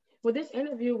 Will this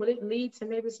interview, will it lead to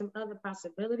maybe some other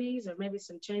possibilities or maybe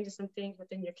some changes, some things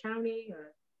within your county?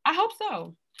 Or I hope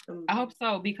so. I hope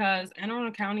so, because Anne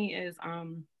Arundel County is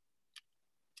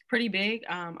pretty big.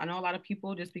 I know a lot of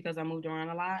people just because I moved around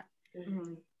a lot.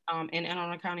 Mm-hmm. In Anne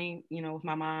Arundel County, with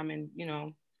my mom and,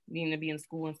 needing to be in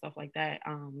school and stuff like that.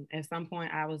 At some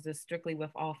point, I was just strictly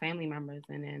with all family members.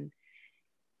 And then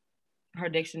her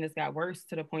addiction just got worse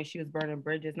to the point she was burning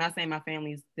bridges. Not saying my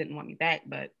families didn't want me back,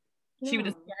 but she would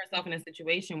just put herself in a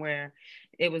situation where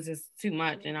it was just too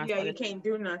much. And you can't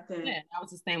do nothing. Yeah, I was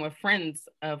just staying with friends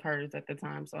of hers at the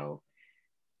time. So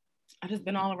I just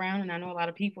been all around, and I know a lot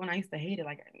of people, and I used to hate it.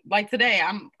 Like today,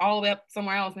 I'm all the way up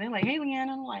somewhere else, and they're like, hey,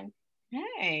 Leanna. I'm like,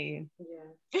 hey.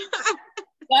 Yeah.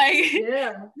 I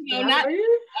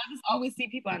just always see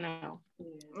people I know. Yeah.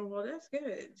 Oh, well, that's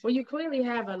good. Well, you clearly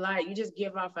have a light. You just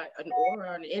give off an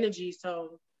aura, an energy.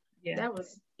 So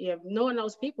knowing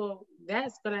those people,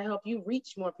 that's going to help you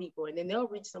reach more people, and then they'll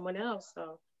reach someone else.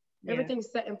 So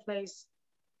everything's set in place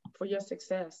for your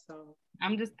success. So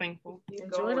I'm just thankful.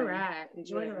 Enjoy the ride.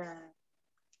 Enjoy the ride.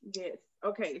 Yes.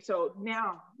 Okay. So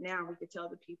now we can tell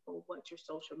the people what your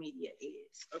social media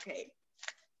is. Okay.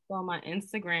 So my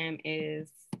Instagram is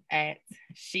at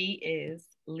She Is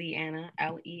Leanna,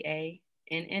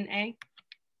 Leanna.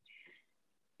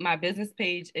 My business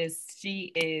page is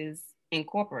She Is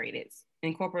Incorporated.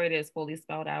 Incorporated is fully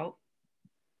spelled out.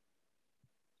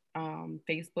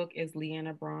 Facebook is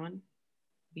Leanna Braun,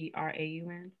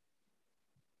 Braun.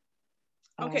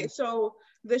 Okay, so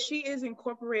the She Is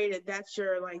Incorporated, that's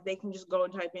your, they can just go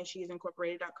and type in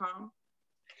sheisincorporated.com?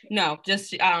 No,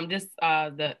 just the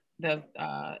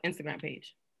Instagram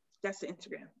page. That's the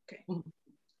Instagram. Okay. Mm-hmm.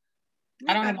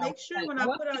 I don't make sure when I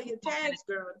put out your tags,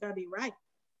 girl, it gotta be right.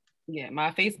 Yeah,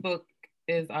 my Facebook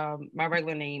is my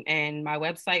regular name, and my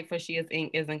website for She Is Inc.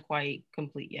 isn't quite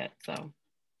complete yet. So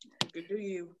good do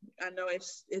you. I know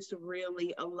it's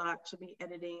really a lot to be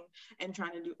editing and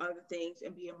trying to do other things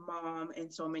and be a mom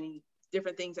and so many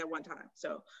different things at one time.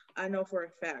 So I know for a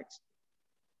fact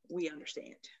we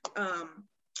understand.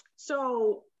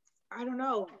 So I don't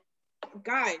know.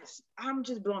 guys, I'm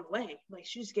just blown away. Like,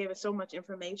 she just gave us so much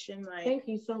information. Like, thank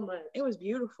you so much. It was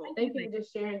beautiful. Thank you for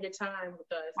just sharing your time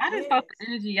with us. I just felt the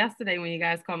energy yesterday when you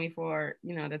guys called me for,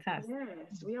 the test.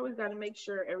 Yes, we always got to make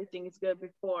sure everything is good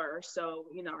before, so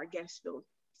our guests feel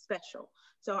special.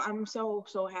 So I'm so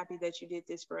happy that you did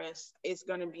this for us. It's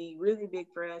gonna be really big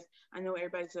for us. I know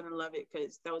everybody's gonna love it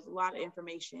because there was a lot of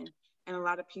information, and a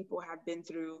lot of people have been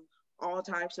through all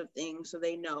types of things, so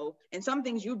they know. And some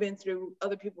things you've been through,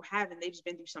 other people haven't. They've just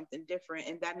been through something different,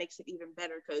 and that makes it even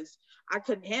better because I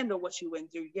couldn't handle what you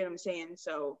went through. You get what I'm saying?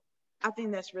 So I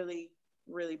think that's really,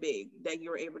 really big that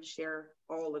you were able to share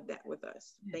all of that with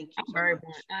us. Thank you so much.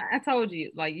 I told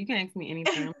you, like, you can ask me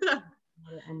anything.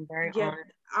 I'm very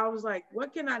honored. I was like,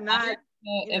 what can I not?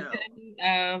 Epitome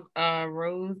of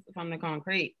Rose from the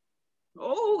Concrete.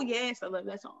 Oh yes, I love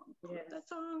that song. Yeah, that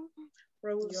song.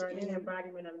 Rose, you're an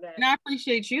embodiment of that. And I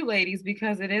appreciate you ladies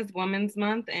because it is Women's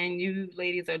Month, and you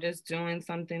ladies are just doing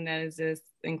something that is just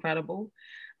incredible.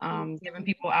 Giving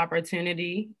people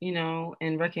opportunity,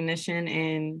 and recognition,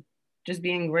 and just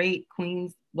being great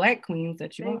queens, Black queens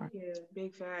that you are. Thank you.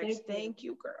 Big facts. Thank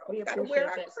you, girl. We gotta wear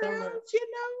our crowns, so much.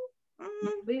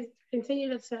 Please continue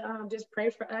to just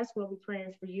pray for us. We'll be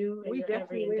praying for you and your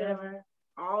every endeavor.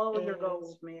 All of your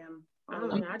goals, ma'am. I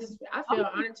feel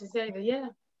honored to say that. Yeah,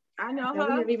 I know. We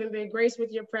have even been graced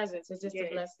with your presence. It's just a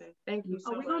blessing. Thank you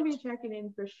so much. We're gonna be checking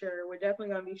in for sure. We're definitely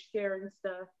gonna be sharing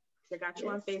stuff. I got you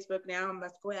on Facebook now. I'm about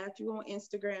to go add you on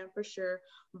Instagram for sure.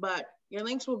 But your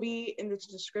links will be in the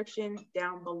description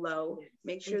down below.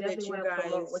 Make sure that you guys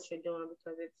promote what you're doing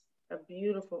because it's a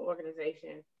beautiful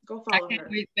organization. Go follow her.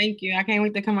 Thank you. I can't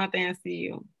wait to come out there and see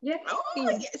you. Yeah. Oh,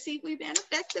 yeah. See, we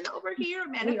manifesting over here.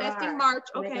 Manifesting March.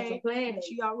 Okay.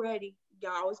 She already.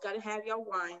 Y'all always got to have your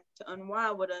wine to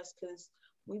unwind with us because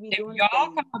we be doing. If y'all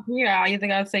come up here, I either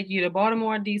got to take you to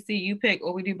Baltimore, DC. You pick,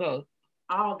 or we do both.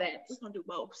 All that. We're gonna do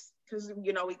both because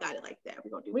we got it like that.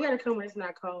 We gotta come when it's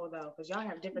not cold though, because y'all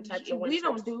have different types of winters.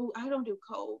 I don't do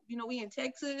cold. We in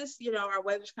Texas. Our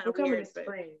weather's kind of weird. In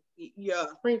spring. Yeah.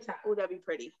 Springtime. Oh, that'd be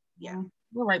pretty. Yeah.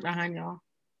 We're right behind y'all.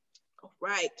 Oh,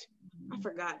 right. I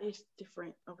forgot. It's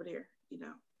different over there.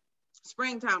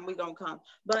 Springtime we gonna come.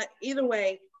 But either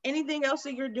way, anything else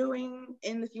that you're doing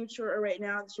in the future or right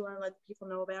now that you want to let people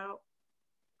know about?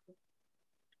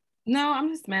 No, I'm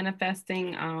just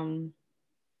manifesting.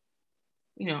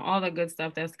 All the good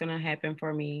stuff that's gonna happen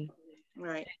for me.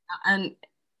 Right. And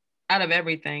out of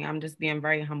everything, I'm just being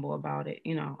very humble about it.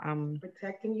 I'm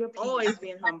protecting your peace. Always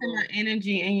being humble. My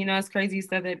energy. And it's crazy you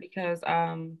said that because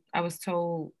I was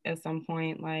told at some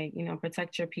point, like,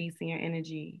 protect your peace and your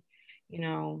energy.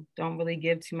 Don't really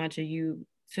give too much of you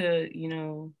to,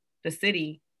 the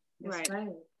city. Right.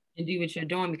 And do what you're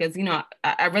doing because,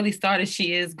 I really started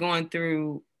She Is going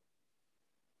through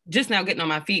just now getting on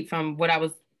my feet from what I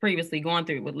was previously going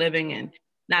through with living and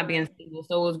not being stable.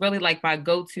 So it was really like my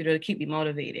go-to to keep me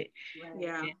motivated.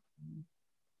 Yeah.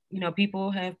 And, people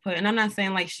have put, and I'm not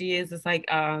saying like She Is, it's like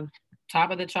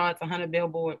top of the charts, 100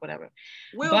 Billboard, whatever.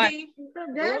 But I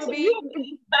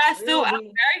still, I'm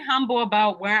very humble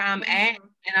about where I'm at.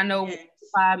 And I know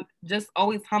I'm just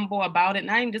always humble about it,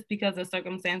 not even just because of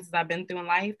circumstances I've been through in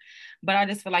life, but I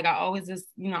just feel like I always just,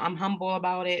 I'm humble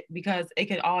about it because it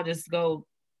could all just go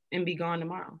and be gone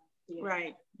tomorrow. Yeah.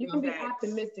 Right. You can be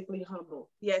optimistically humble.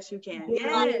 Yes, you can.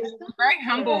 Yes. Very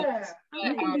humble. Yeah.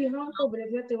 You can be humble, but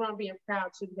there's nothing wrong being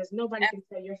proud too because nobody can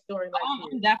tell your story like you.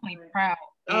 I'm definitely proud.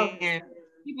 And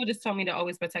people just told me to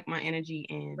always protect my energy.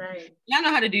 And I know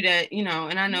how to do that,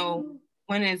 and I know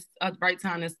when it's a right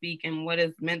time to speak and what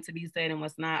is meant to be said and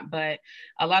what's not. But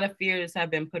a lot of fears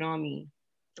have been put on me.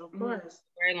 Of course.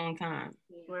 For a very long time.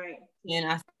 Right. And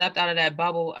I stepped out of that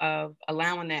bubble of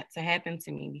allowing that to happen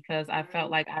to me because I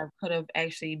felt like I could have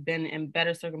actually been in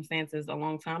better circumstances a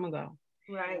long time ago.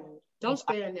 Right. Don't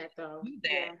stay in that though.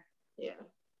 Yeah.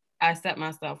 I set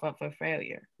myself up for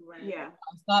failure. Right. Yeah.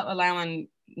 I stopped allowing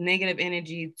negative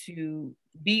energy to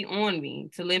be on me,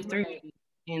 to live through me,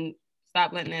 and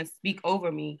stop letting that speak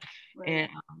over me. Right. And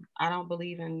I don't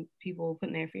believe in people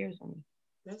putting their fears on me.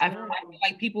 I feel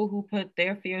like people who put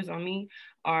their fears on me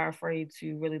are afraid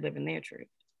to really live in their truth.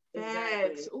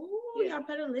 Facts. Ooh, y'all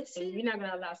better listen. And you're not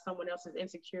gonna allow someone else's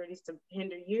insecurities to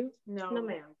hinder you. No,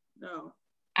 ma'am. No.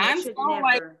 I'm so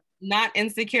like not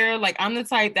insecure. Like I'm the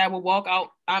type that will walk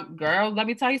out. Girl, let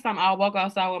me tell you something. I'll walk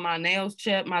outside with my nails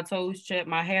chipped, my toes chipped,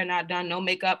 my hair not done, no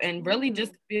makeup, and really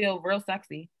just feel real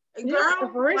sexy.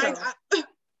 Girl, for real.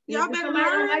 Y'all better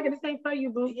learn. I like it the same for you,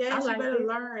 boo. Yes, you better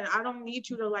learn. I don't need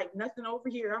you to like nothing over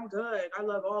here. I'm good. I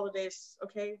love all of this.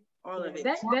 Okay, all of it.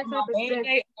 That type of stuff.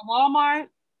 Walmart.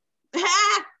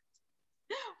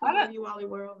 I love you, Wally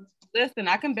World. Listen,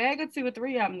 I can bag a 2 or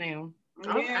 3 of them now.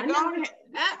 Yeah,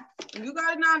 you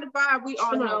got a 9 to 5. We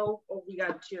all know. Oh, we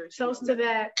got to cheers. Toast to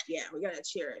that. Yeah, we got to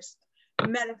cheers.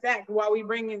 Matter of fact, while we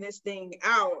bringing this thing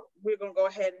out, we're gonna go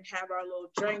ahead and have our little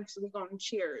drinks. We're gonna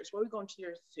cheers. What are we gonna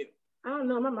cheers to? I don't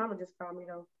know. My mama just called me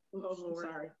though. Oh,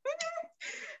 sorry.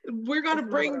 We're gonna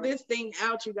bring this thing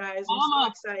out, you guys. I'm so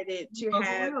excited to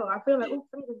have. I feel like.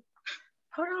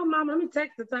 Hold on, Mama. Let me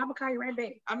text her. So I'm gonna call you right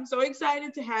back. I'm so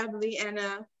excited to have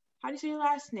Leanna. How do you say your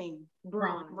last name?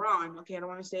 Braun. Okay, I don't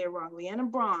want to say it wrong. Leanna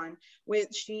Braun,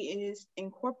 which she is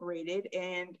incorporated,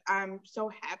 and I'm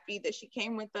so happy that she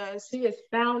came with us. She is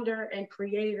founder and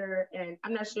creator, and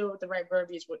I'm not sure what the right verb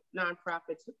is with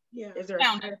nonprofits. Yeah. Is there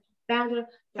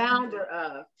founder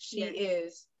of? She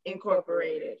is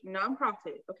incorporated.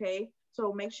 Nonprofit. Okay,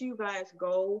 so make sure you guys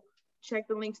go check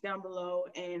the links down below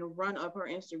and run up her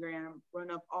Instagram, run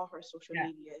up all her social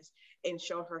medias, and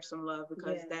show her some love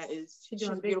because she's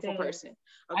a beautiful person.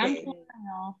 Okay,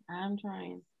 I'm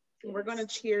trying. We're gonna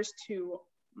cheers to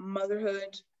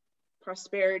motherhood,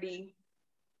 prosperity.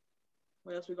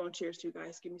 What else we gonna cheers to,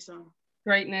 guys? Give me some.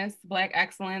 Greatness, Black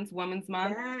excellence, Women's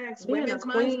Month. Yes, Women's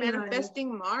Month,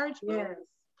 manifesting March. Yes,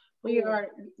 we are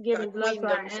giving blood to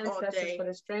our ancestors for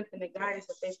the strength and the guidance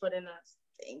that they put in us.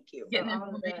 Thank you.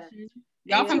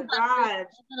 Y'all from God.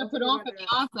 I'm gonna put on for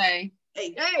Beyonce.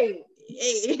 Hey,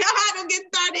 don't get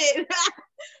started.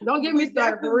 Don't get me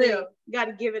started for real. You got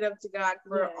to give it up to God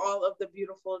for all of the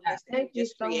beautifulness that He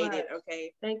just created.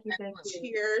 Okay. Thank you.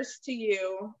 Cheers to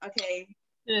you. Okay.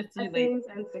 Blessings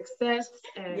and success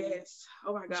and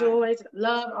oh my God, joy,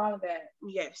 love, all of that.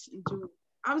 Yes, dude.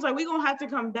 I was like, we're gonna have to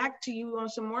come back to you on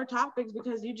some more topics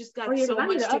because you just got so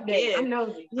much to give. I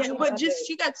know. Yeah, but just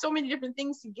she got so many different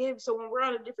things to give. So when we're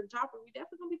on a different topic, we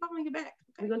definitely gonna be calling you back.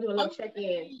 Okay? We're gonna do a little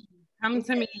check-in. Come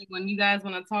to me when you guys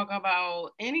want to talk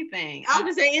about anything. I'll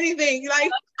just say anything.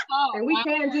 Like, and we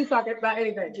can do talk about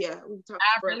anything. Yeah, we talk.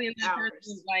 I really encourage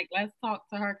like let's talk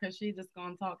to her because she's just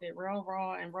gonna talk it real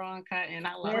raw and raw and cut, and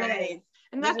I love it.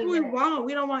 And that's what we want.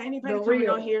 We don't want anybody coming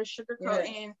on here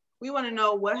sugarcoating. We want to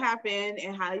know what happened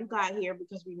and how you got here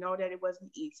because we know that it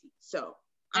wasn't easy. So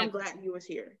I'm glad you was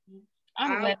here.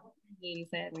 I'm glad you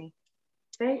had me.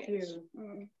 Thank you.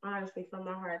 Honestly, from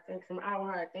my heart. Thanks from our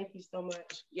heart. Thank you so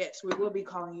much. Yes, we will be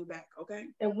calling you back. Okay.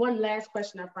 And one last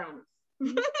question, I promise.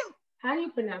 How do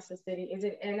you pronounce the city? Is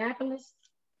it Annapolis?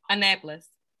 Annapolis.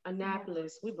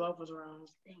 Annapolis. We both was wrong.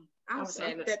 I was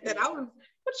saying that I was.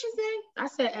 What'd she say? I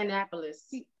said Annapolis.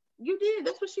 You did.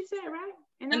 That's what she said, right?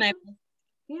 Annapolis.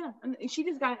 Yeah, and she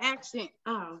just got an accent.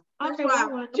 Oh, okay.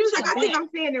 She was like, I think I'm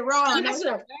saying it wrong. I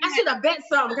should have bet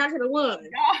something. I should have won.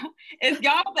 If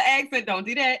y'all with the accent, don't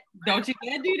do that. Don't you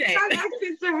dare do that. I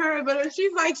accent to her, but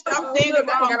she's like, stop saying it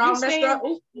wrong. You're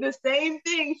saying the same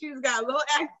thing. She's got a little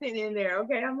accent in there.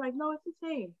 Okay, I'm like, no, it's the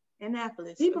same.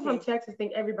 Annapolis. People from Texas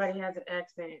think everybody has an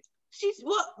accent.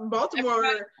 Baltimore.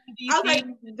 I was like,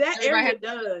 that area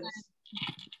does.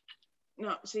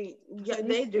 No, see,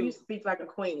 they do. You speak like a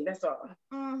queen. That's all.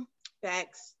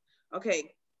 Facts.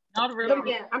 Okay.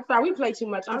 Again, I'm sorry. We play too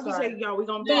much. I'm sorry. Say, y'all, we're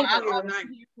going to be here all night.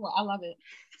 I love it.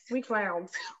 We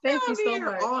clowns. Thank you so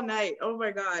much. All night. Oh,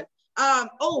 my God.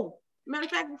 Matter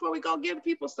of fact, before we go, give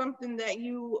people something that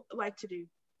you like to do.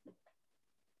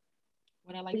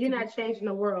 What I like You're not changing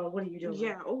the world. What are you doing?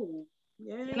 Yeah. Oh,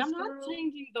 yeah. And I'm not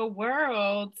changing the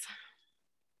world.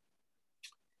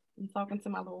 I'm talking to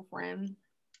my little friend.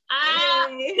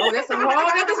 Oh, that's a whole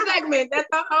other segment. That's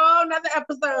a whole other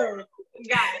episode,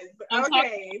 guys.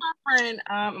 Okay. My friend,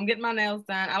 I'm getting my nails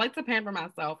done. I like to pamper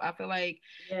myself. I feel like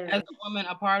as a woman,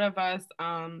 a part of us,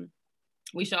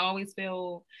 we should always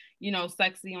feel,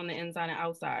 sexy on the inside and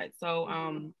outside.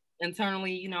 So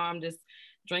internally, I'm just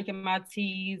drinking my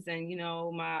teas and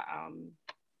my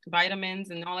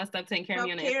vitamins and all that stuff, taking care of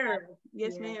me on the inside.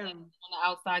 Yes, ma'am. On the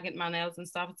outside, getting my nails and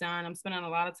stuff done. I'm spending a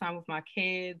lot of time with my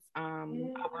kids. I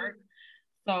work.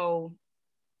 So,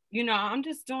 I'm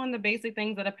just doing the basic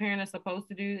things that a parent is supposed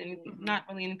to do, and not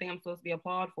really anything I'm supposed to be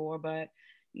applauded for, but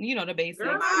the basics.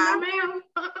 Girl,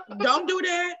 don't do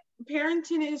that.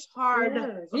 Parenting is hard.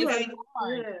 It's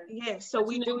hard. Yes, so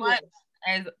we do this.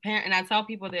 As parent, and I tell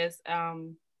people this,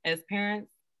 as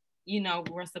parents,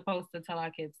 we're supposed to tell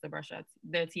our kids to brush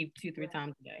their teeth 2-3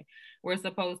 times a day. We're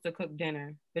supposed to cook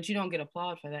dinner, but you don't get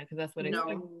applauded for that because that's what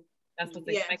that's what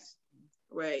they expect.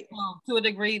 Right. Well, to a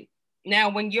degree. Now,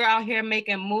 when you're out here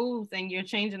making moves and you're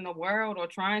changing the world or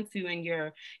trying to, and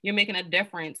you're making a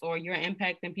difference or you're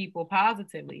impacting people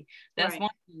positively, that's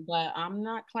one thing. But I'm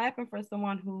not clapping for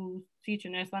someone who's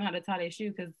teaching their son how to tie their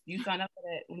shoe because you signed up for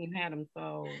that when you had them.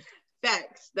 So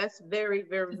Facts. That's very,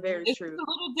 very, very it's true. It's a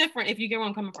little different if you get where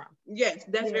I'm coming from. Yes,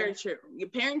 that's very true. Your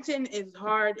parenting is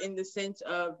hard in the sense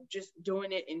of just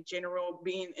doing it in general,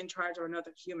 being in charge of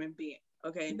another human being.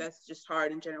 Okay, that's just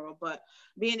hard in general. But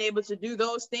being able to do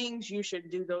those things, you should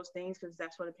do those things because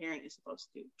that's what a parent is supposed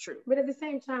to do. True. But at the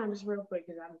same time, just real quick,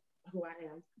 because I'm who I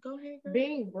am. Go ahead.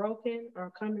 Being broken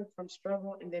or coming from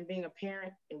struggle and then being a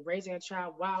parent and raising a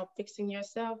child while fixing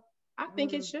yourself, I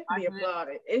think it should be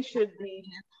applauded. It should be.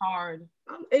 It's hard.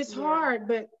 It's hard,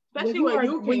 but especially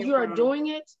when you are doing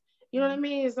it, you know what I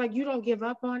mean? It's like you don't give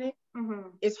up on it.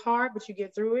 It's hard, but you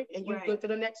get through it and you go to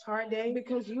the next hard day.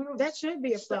 Because that should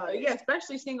be applauded. Yeah,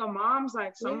 especially single moms.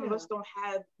 Like some of us don't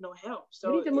have no help. So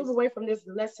we need to move away from this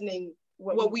lessening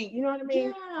what we you know what I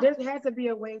mean? Yeah. There has to be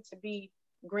a way to be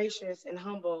gracious and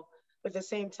humble, but at the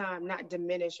same time not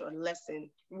diminish or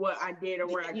lessen what I did or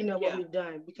where I what we've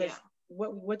done. Because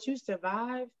what you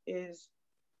survive is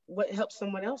what helps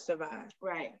someone else survive.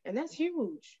 Right. And that's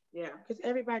huge. Yeah. Because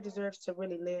everybody deserves to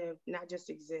really live, not just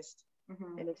exist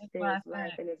and experience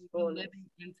life and its fullness. Living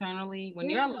internally, when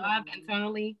you're alive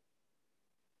internally,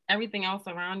 everything else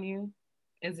around you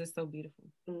is just so beautiful.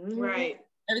 Right.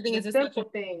 Everything is just simple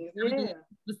things.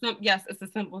 Yes, it's the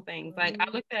simple things. Like I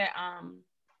looked at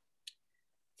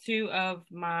 2 of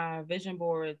my vision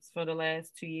boards for the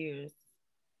last 2 years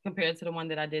compared to the one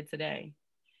that I did today.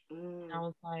 I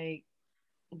was like,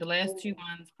 the last 2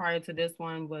 ones prior to this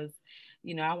one was,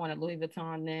 I wanted Louis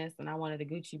Vuitton this, and I wanted a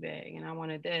Gucci bag, and I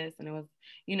wanted this, and it was,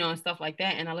 and stuff like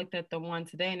that. And I looked at the one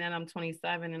today, and then I'm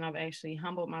 27, and I've actually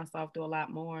humbled myself through a lot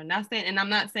more. And I'm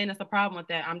not saying it's a problem with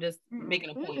that. I'm just making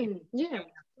a point. Yeah.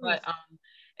 But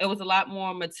it was a lot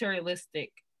more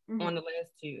materialistic on the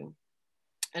last 2.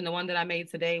 And the one that I made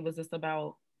today was just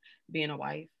about being a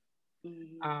wife,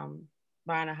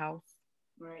 buying a house,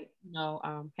 right?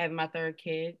 Having my 3rd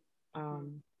kid,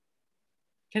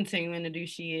 continuing to do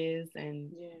She Is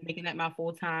and making that my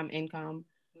full-time income.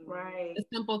 Right. The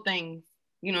simple things,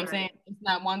 what I'm saying? It's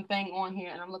not one thing on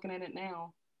here, and I'm looking at it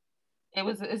now.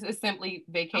 It's simply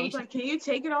vacation. I was like, can you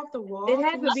take it off the wall? It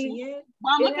has to be. It?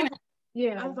 Well, I'm looking at.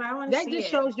 Yeah. I was like, I want to see it. That just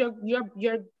shows your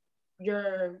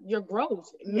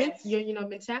growth, your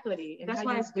mentality, and that's how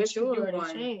why it's good to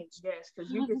and change. Yes,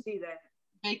 because you can see that.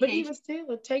 Vacation. But even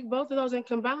still, take both of those and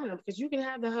combine them, because you can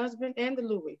have the husband and the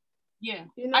Louis. Yeah,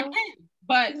 I can,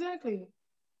 but exactly.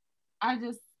 At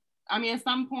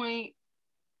some point,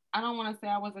 I don't want to say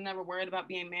I wasn't never worried about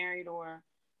being married or,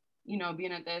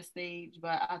 being at that stage,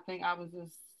 but I think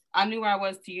I knew where I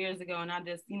was 2 years ago, and I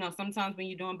just, sometimes when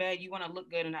you're doing bad, you want to look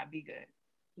good and not be good.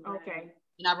 Okay.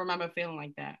 And I remember feeling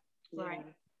like that. Right.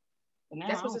 Now,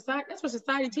 that's what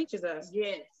society teaches us.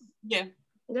 Yes. Yeah.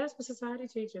 That's what society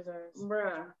teaches us.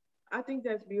 Bruh. I think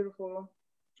that's beautiful.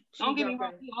 Don't get me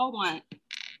wrong, we all want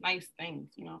nice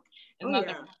things, It's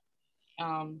nothing.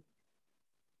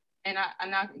 And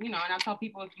I tell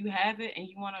people, if you have it and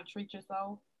you want to treat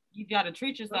yourself, you got to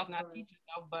treat yourself, not teach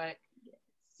yourself. But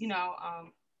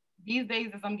these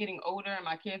days, as I'm getting older and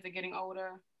my kids are getting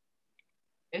older,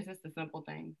 it's just the simple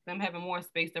things. Them having more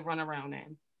space to run around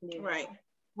in. Yeah. Right.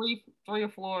 3 or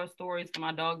 4 stories for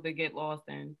my dog to get lost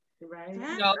in. Right.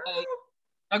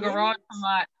 A garage for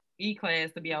my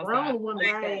E-class to be outside.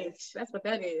 Right. That's what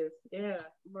that is. Yeah.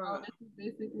 Bro. This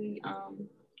is basically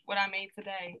what I made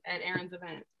today at Erin's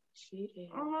event. She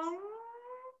is.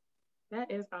 That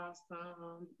is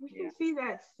awesome. We can see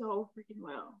that so freaking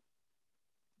well.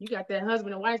 You got that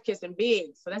husband and wife kissing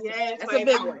big, so that's that's a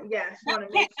big one. Yes, want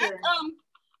to make sure.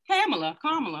 Kamala.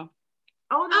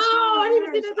 Oh, I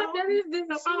didn't even see that. That is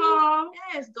this. Oh,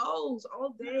 yes, goals all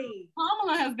day.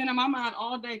 Kamala has been in my mind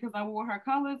all day because I wore her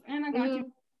colors and I got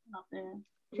you up there.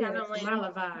 Channeling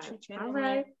vibe. All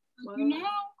right. Well,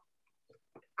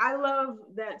 I love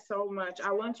that so much.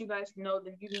 I want you guys to know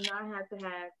that you do not have to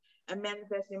have a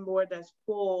manifesting board that's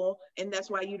full, and that's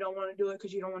why you don't want to do it,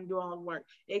 because you don't want to do all the work.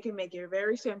 It can make it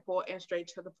very simple and straight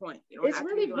to the point. It's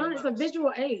really good. It's a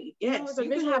visual aid. Yes, it's a you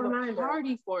visual can have reminder. A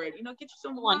party for it. Get you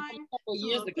some wine,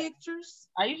 some pictures.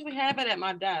 I usually have it at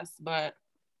my desk, but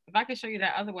if I could show you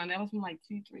that other one, that was from like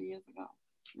 2-3 years ago.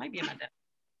 It might be at my desk.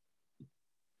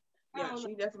 Yeah,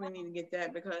 you definitely need to get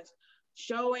that, because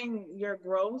showing your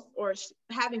growth or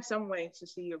having some way to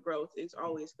see your growth is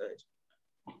always good.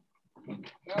 Girl,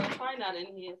 it's probably not in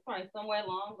here. It's probably somewhere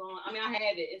long gone. I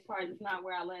had it. It's probably just not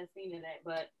where I last seen it at.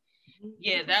 But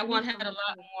yeah, that one had a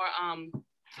lot more.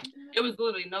 It was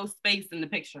literally no space in the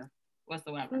picture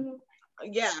whatsoever.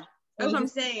 Yeah, that's what I'm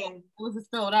saying. It was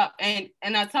just filled up, and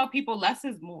I tell people less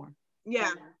is more.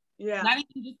 Yeah. Not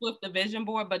even just with the vision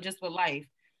board, but just with life.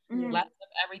 Less of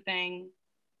everything.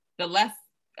 The less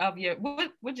of your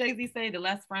what Jay-Z say. The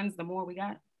less friends, the more we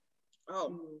got.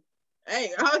 Oh.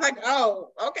 Hey, I was like, oh,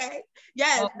 okay.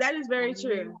 Yes, well, that is very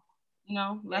true. You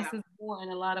know, less is more in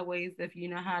a lot of ways if you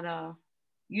know how to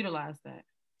utilize that.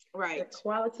 Right. The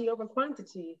quality over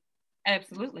quantity.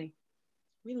 Absolutely.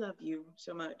 We love you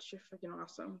so much. You're freaking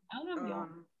awesome. I love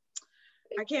you.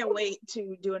 I can't wait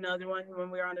to do another one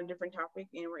when we're on a different topic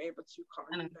and we're able to call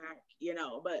you back, you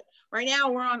know. But right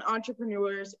now we're on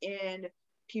entrepreneurs and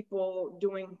people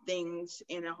doing things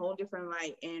in a whole different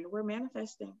light, and we're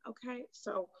manifesting. Okay,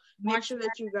 so make sure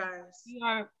that you guys, we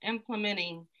are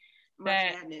implementing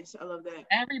March Madness. I love that.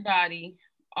 Everybody,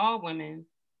 all women,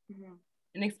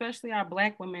 and especially our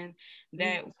Black women,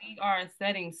 that we are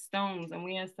setting stones and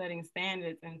we are setting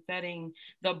standards and setting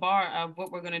the bar of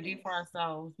what we're going to do for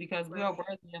ourselves, because we are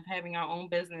worthy of having our own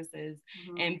businesses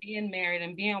and being married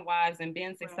and being wives and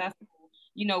being successful.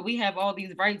 You know, we have all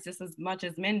these rights just as much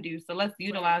as men do. So let's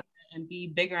utilize it and be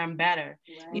bigger and better.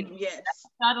 You know,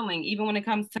 settling, even when it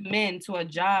comes to men, to a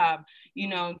job, you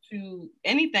know, to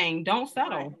anything, don't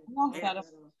settle. Don't settle.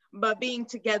 But being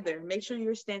together, make sure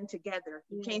you're standing together.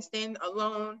 You can't stand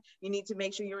alone. You need to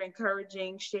make sure you're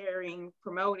encouraging, sharing,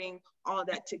 promoting, all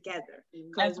that together.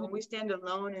 Because when we stand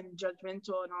alone and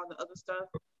judgmental and all the other stuff,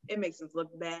 it makes us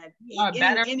look bad.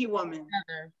 Any woman.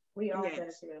 Together. We are better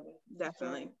together.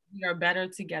 Definitely. We are better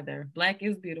together. Black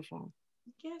is beautiful.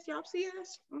 Yes, y'all see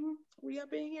us. We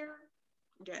up in here.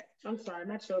 Okay. I'm sorry,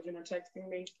 my children are texting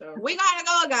me. So we gotta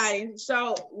go, guys.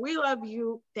 So we love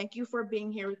you. Thank you for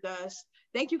being here with us.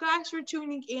 Thank you guys for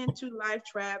tuning in to Live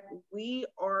Trap. We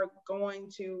are going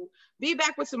to be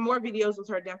back with some more videos with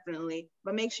her, definitely.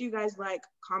 But make sure you guys like,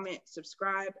 comment,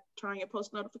 subscribe, turn on your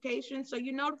post notifications so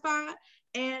you're notified.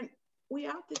 And we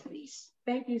out this piece.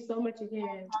 Thank you so much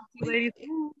again. Ladies.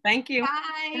 Thank you.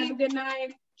 Bye. Have a good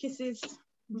night. Kisses.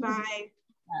 Bye.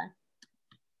 Bye.